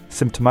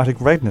 Symptomatic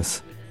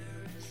Redness.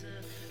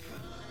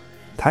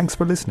 Thanks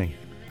for listening,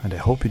 and I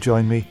hope you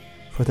join me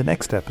for the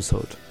next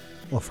episode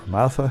of From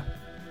Alpha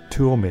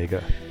to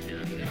Omega.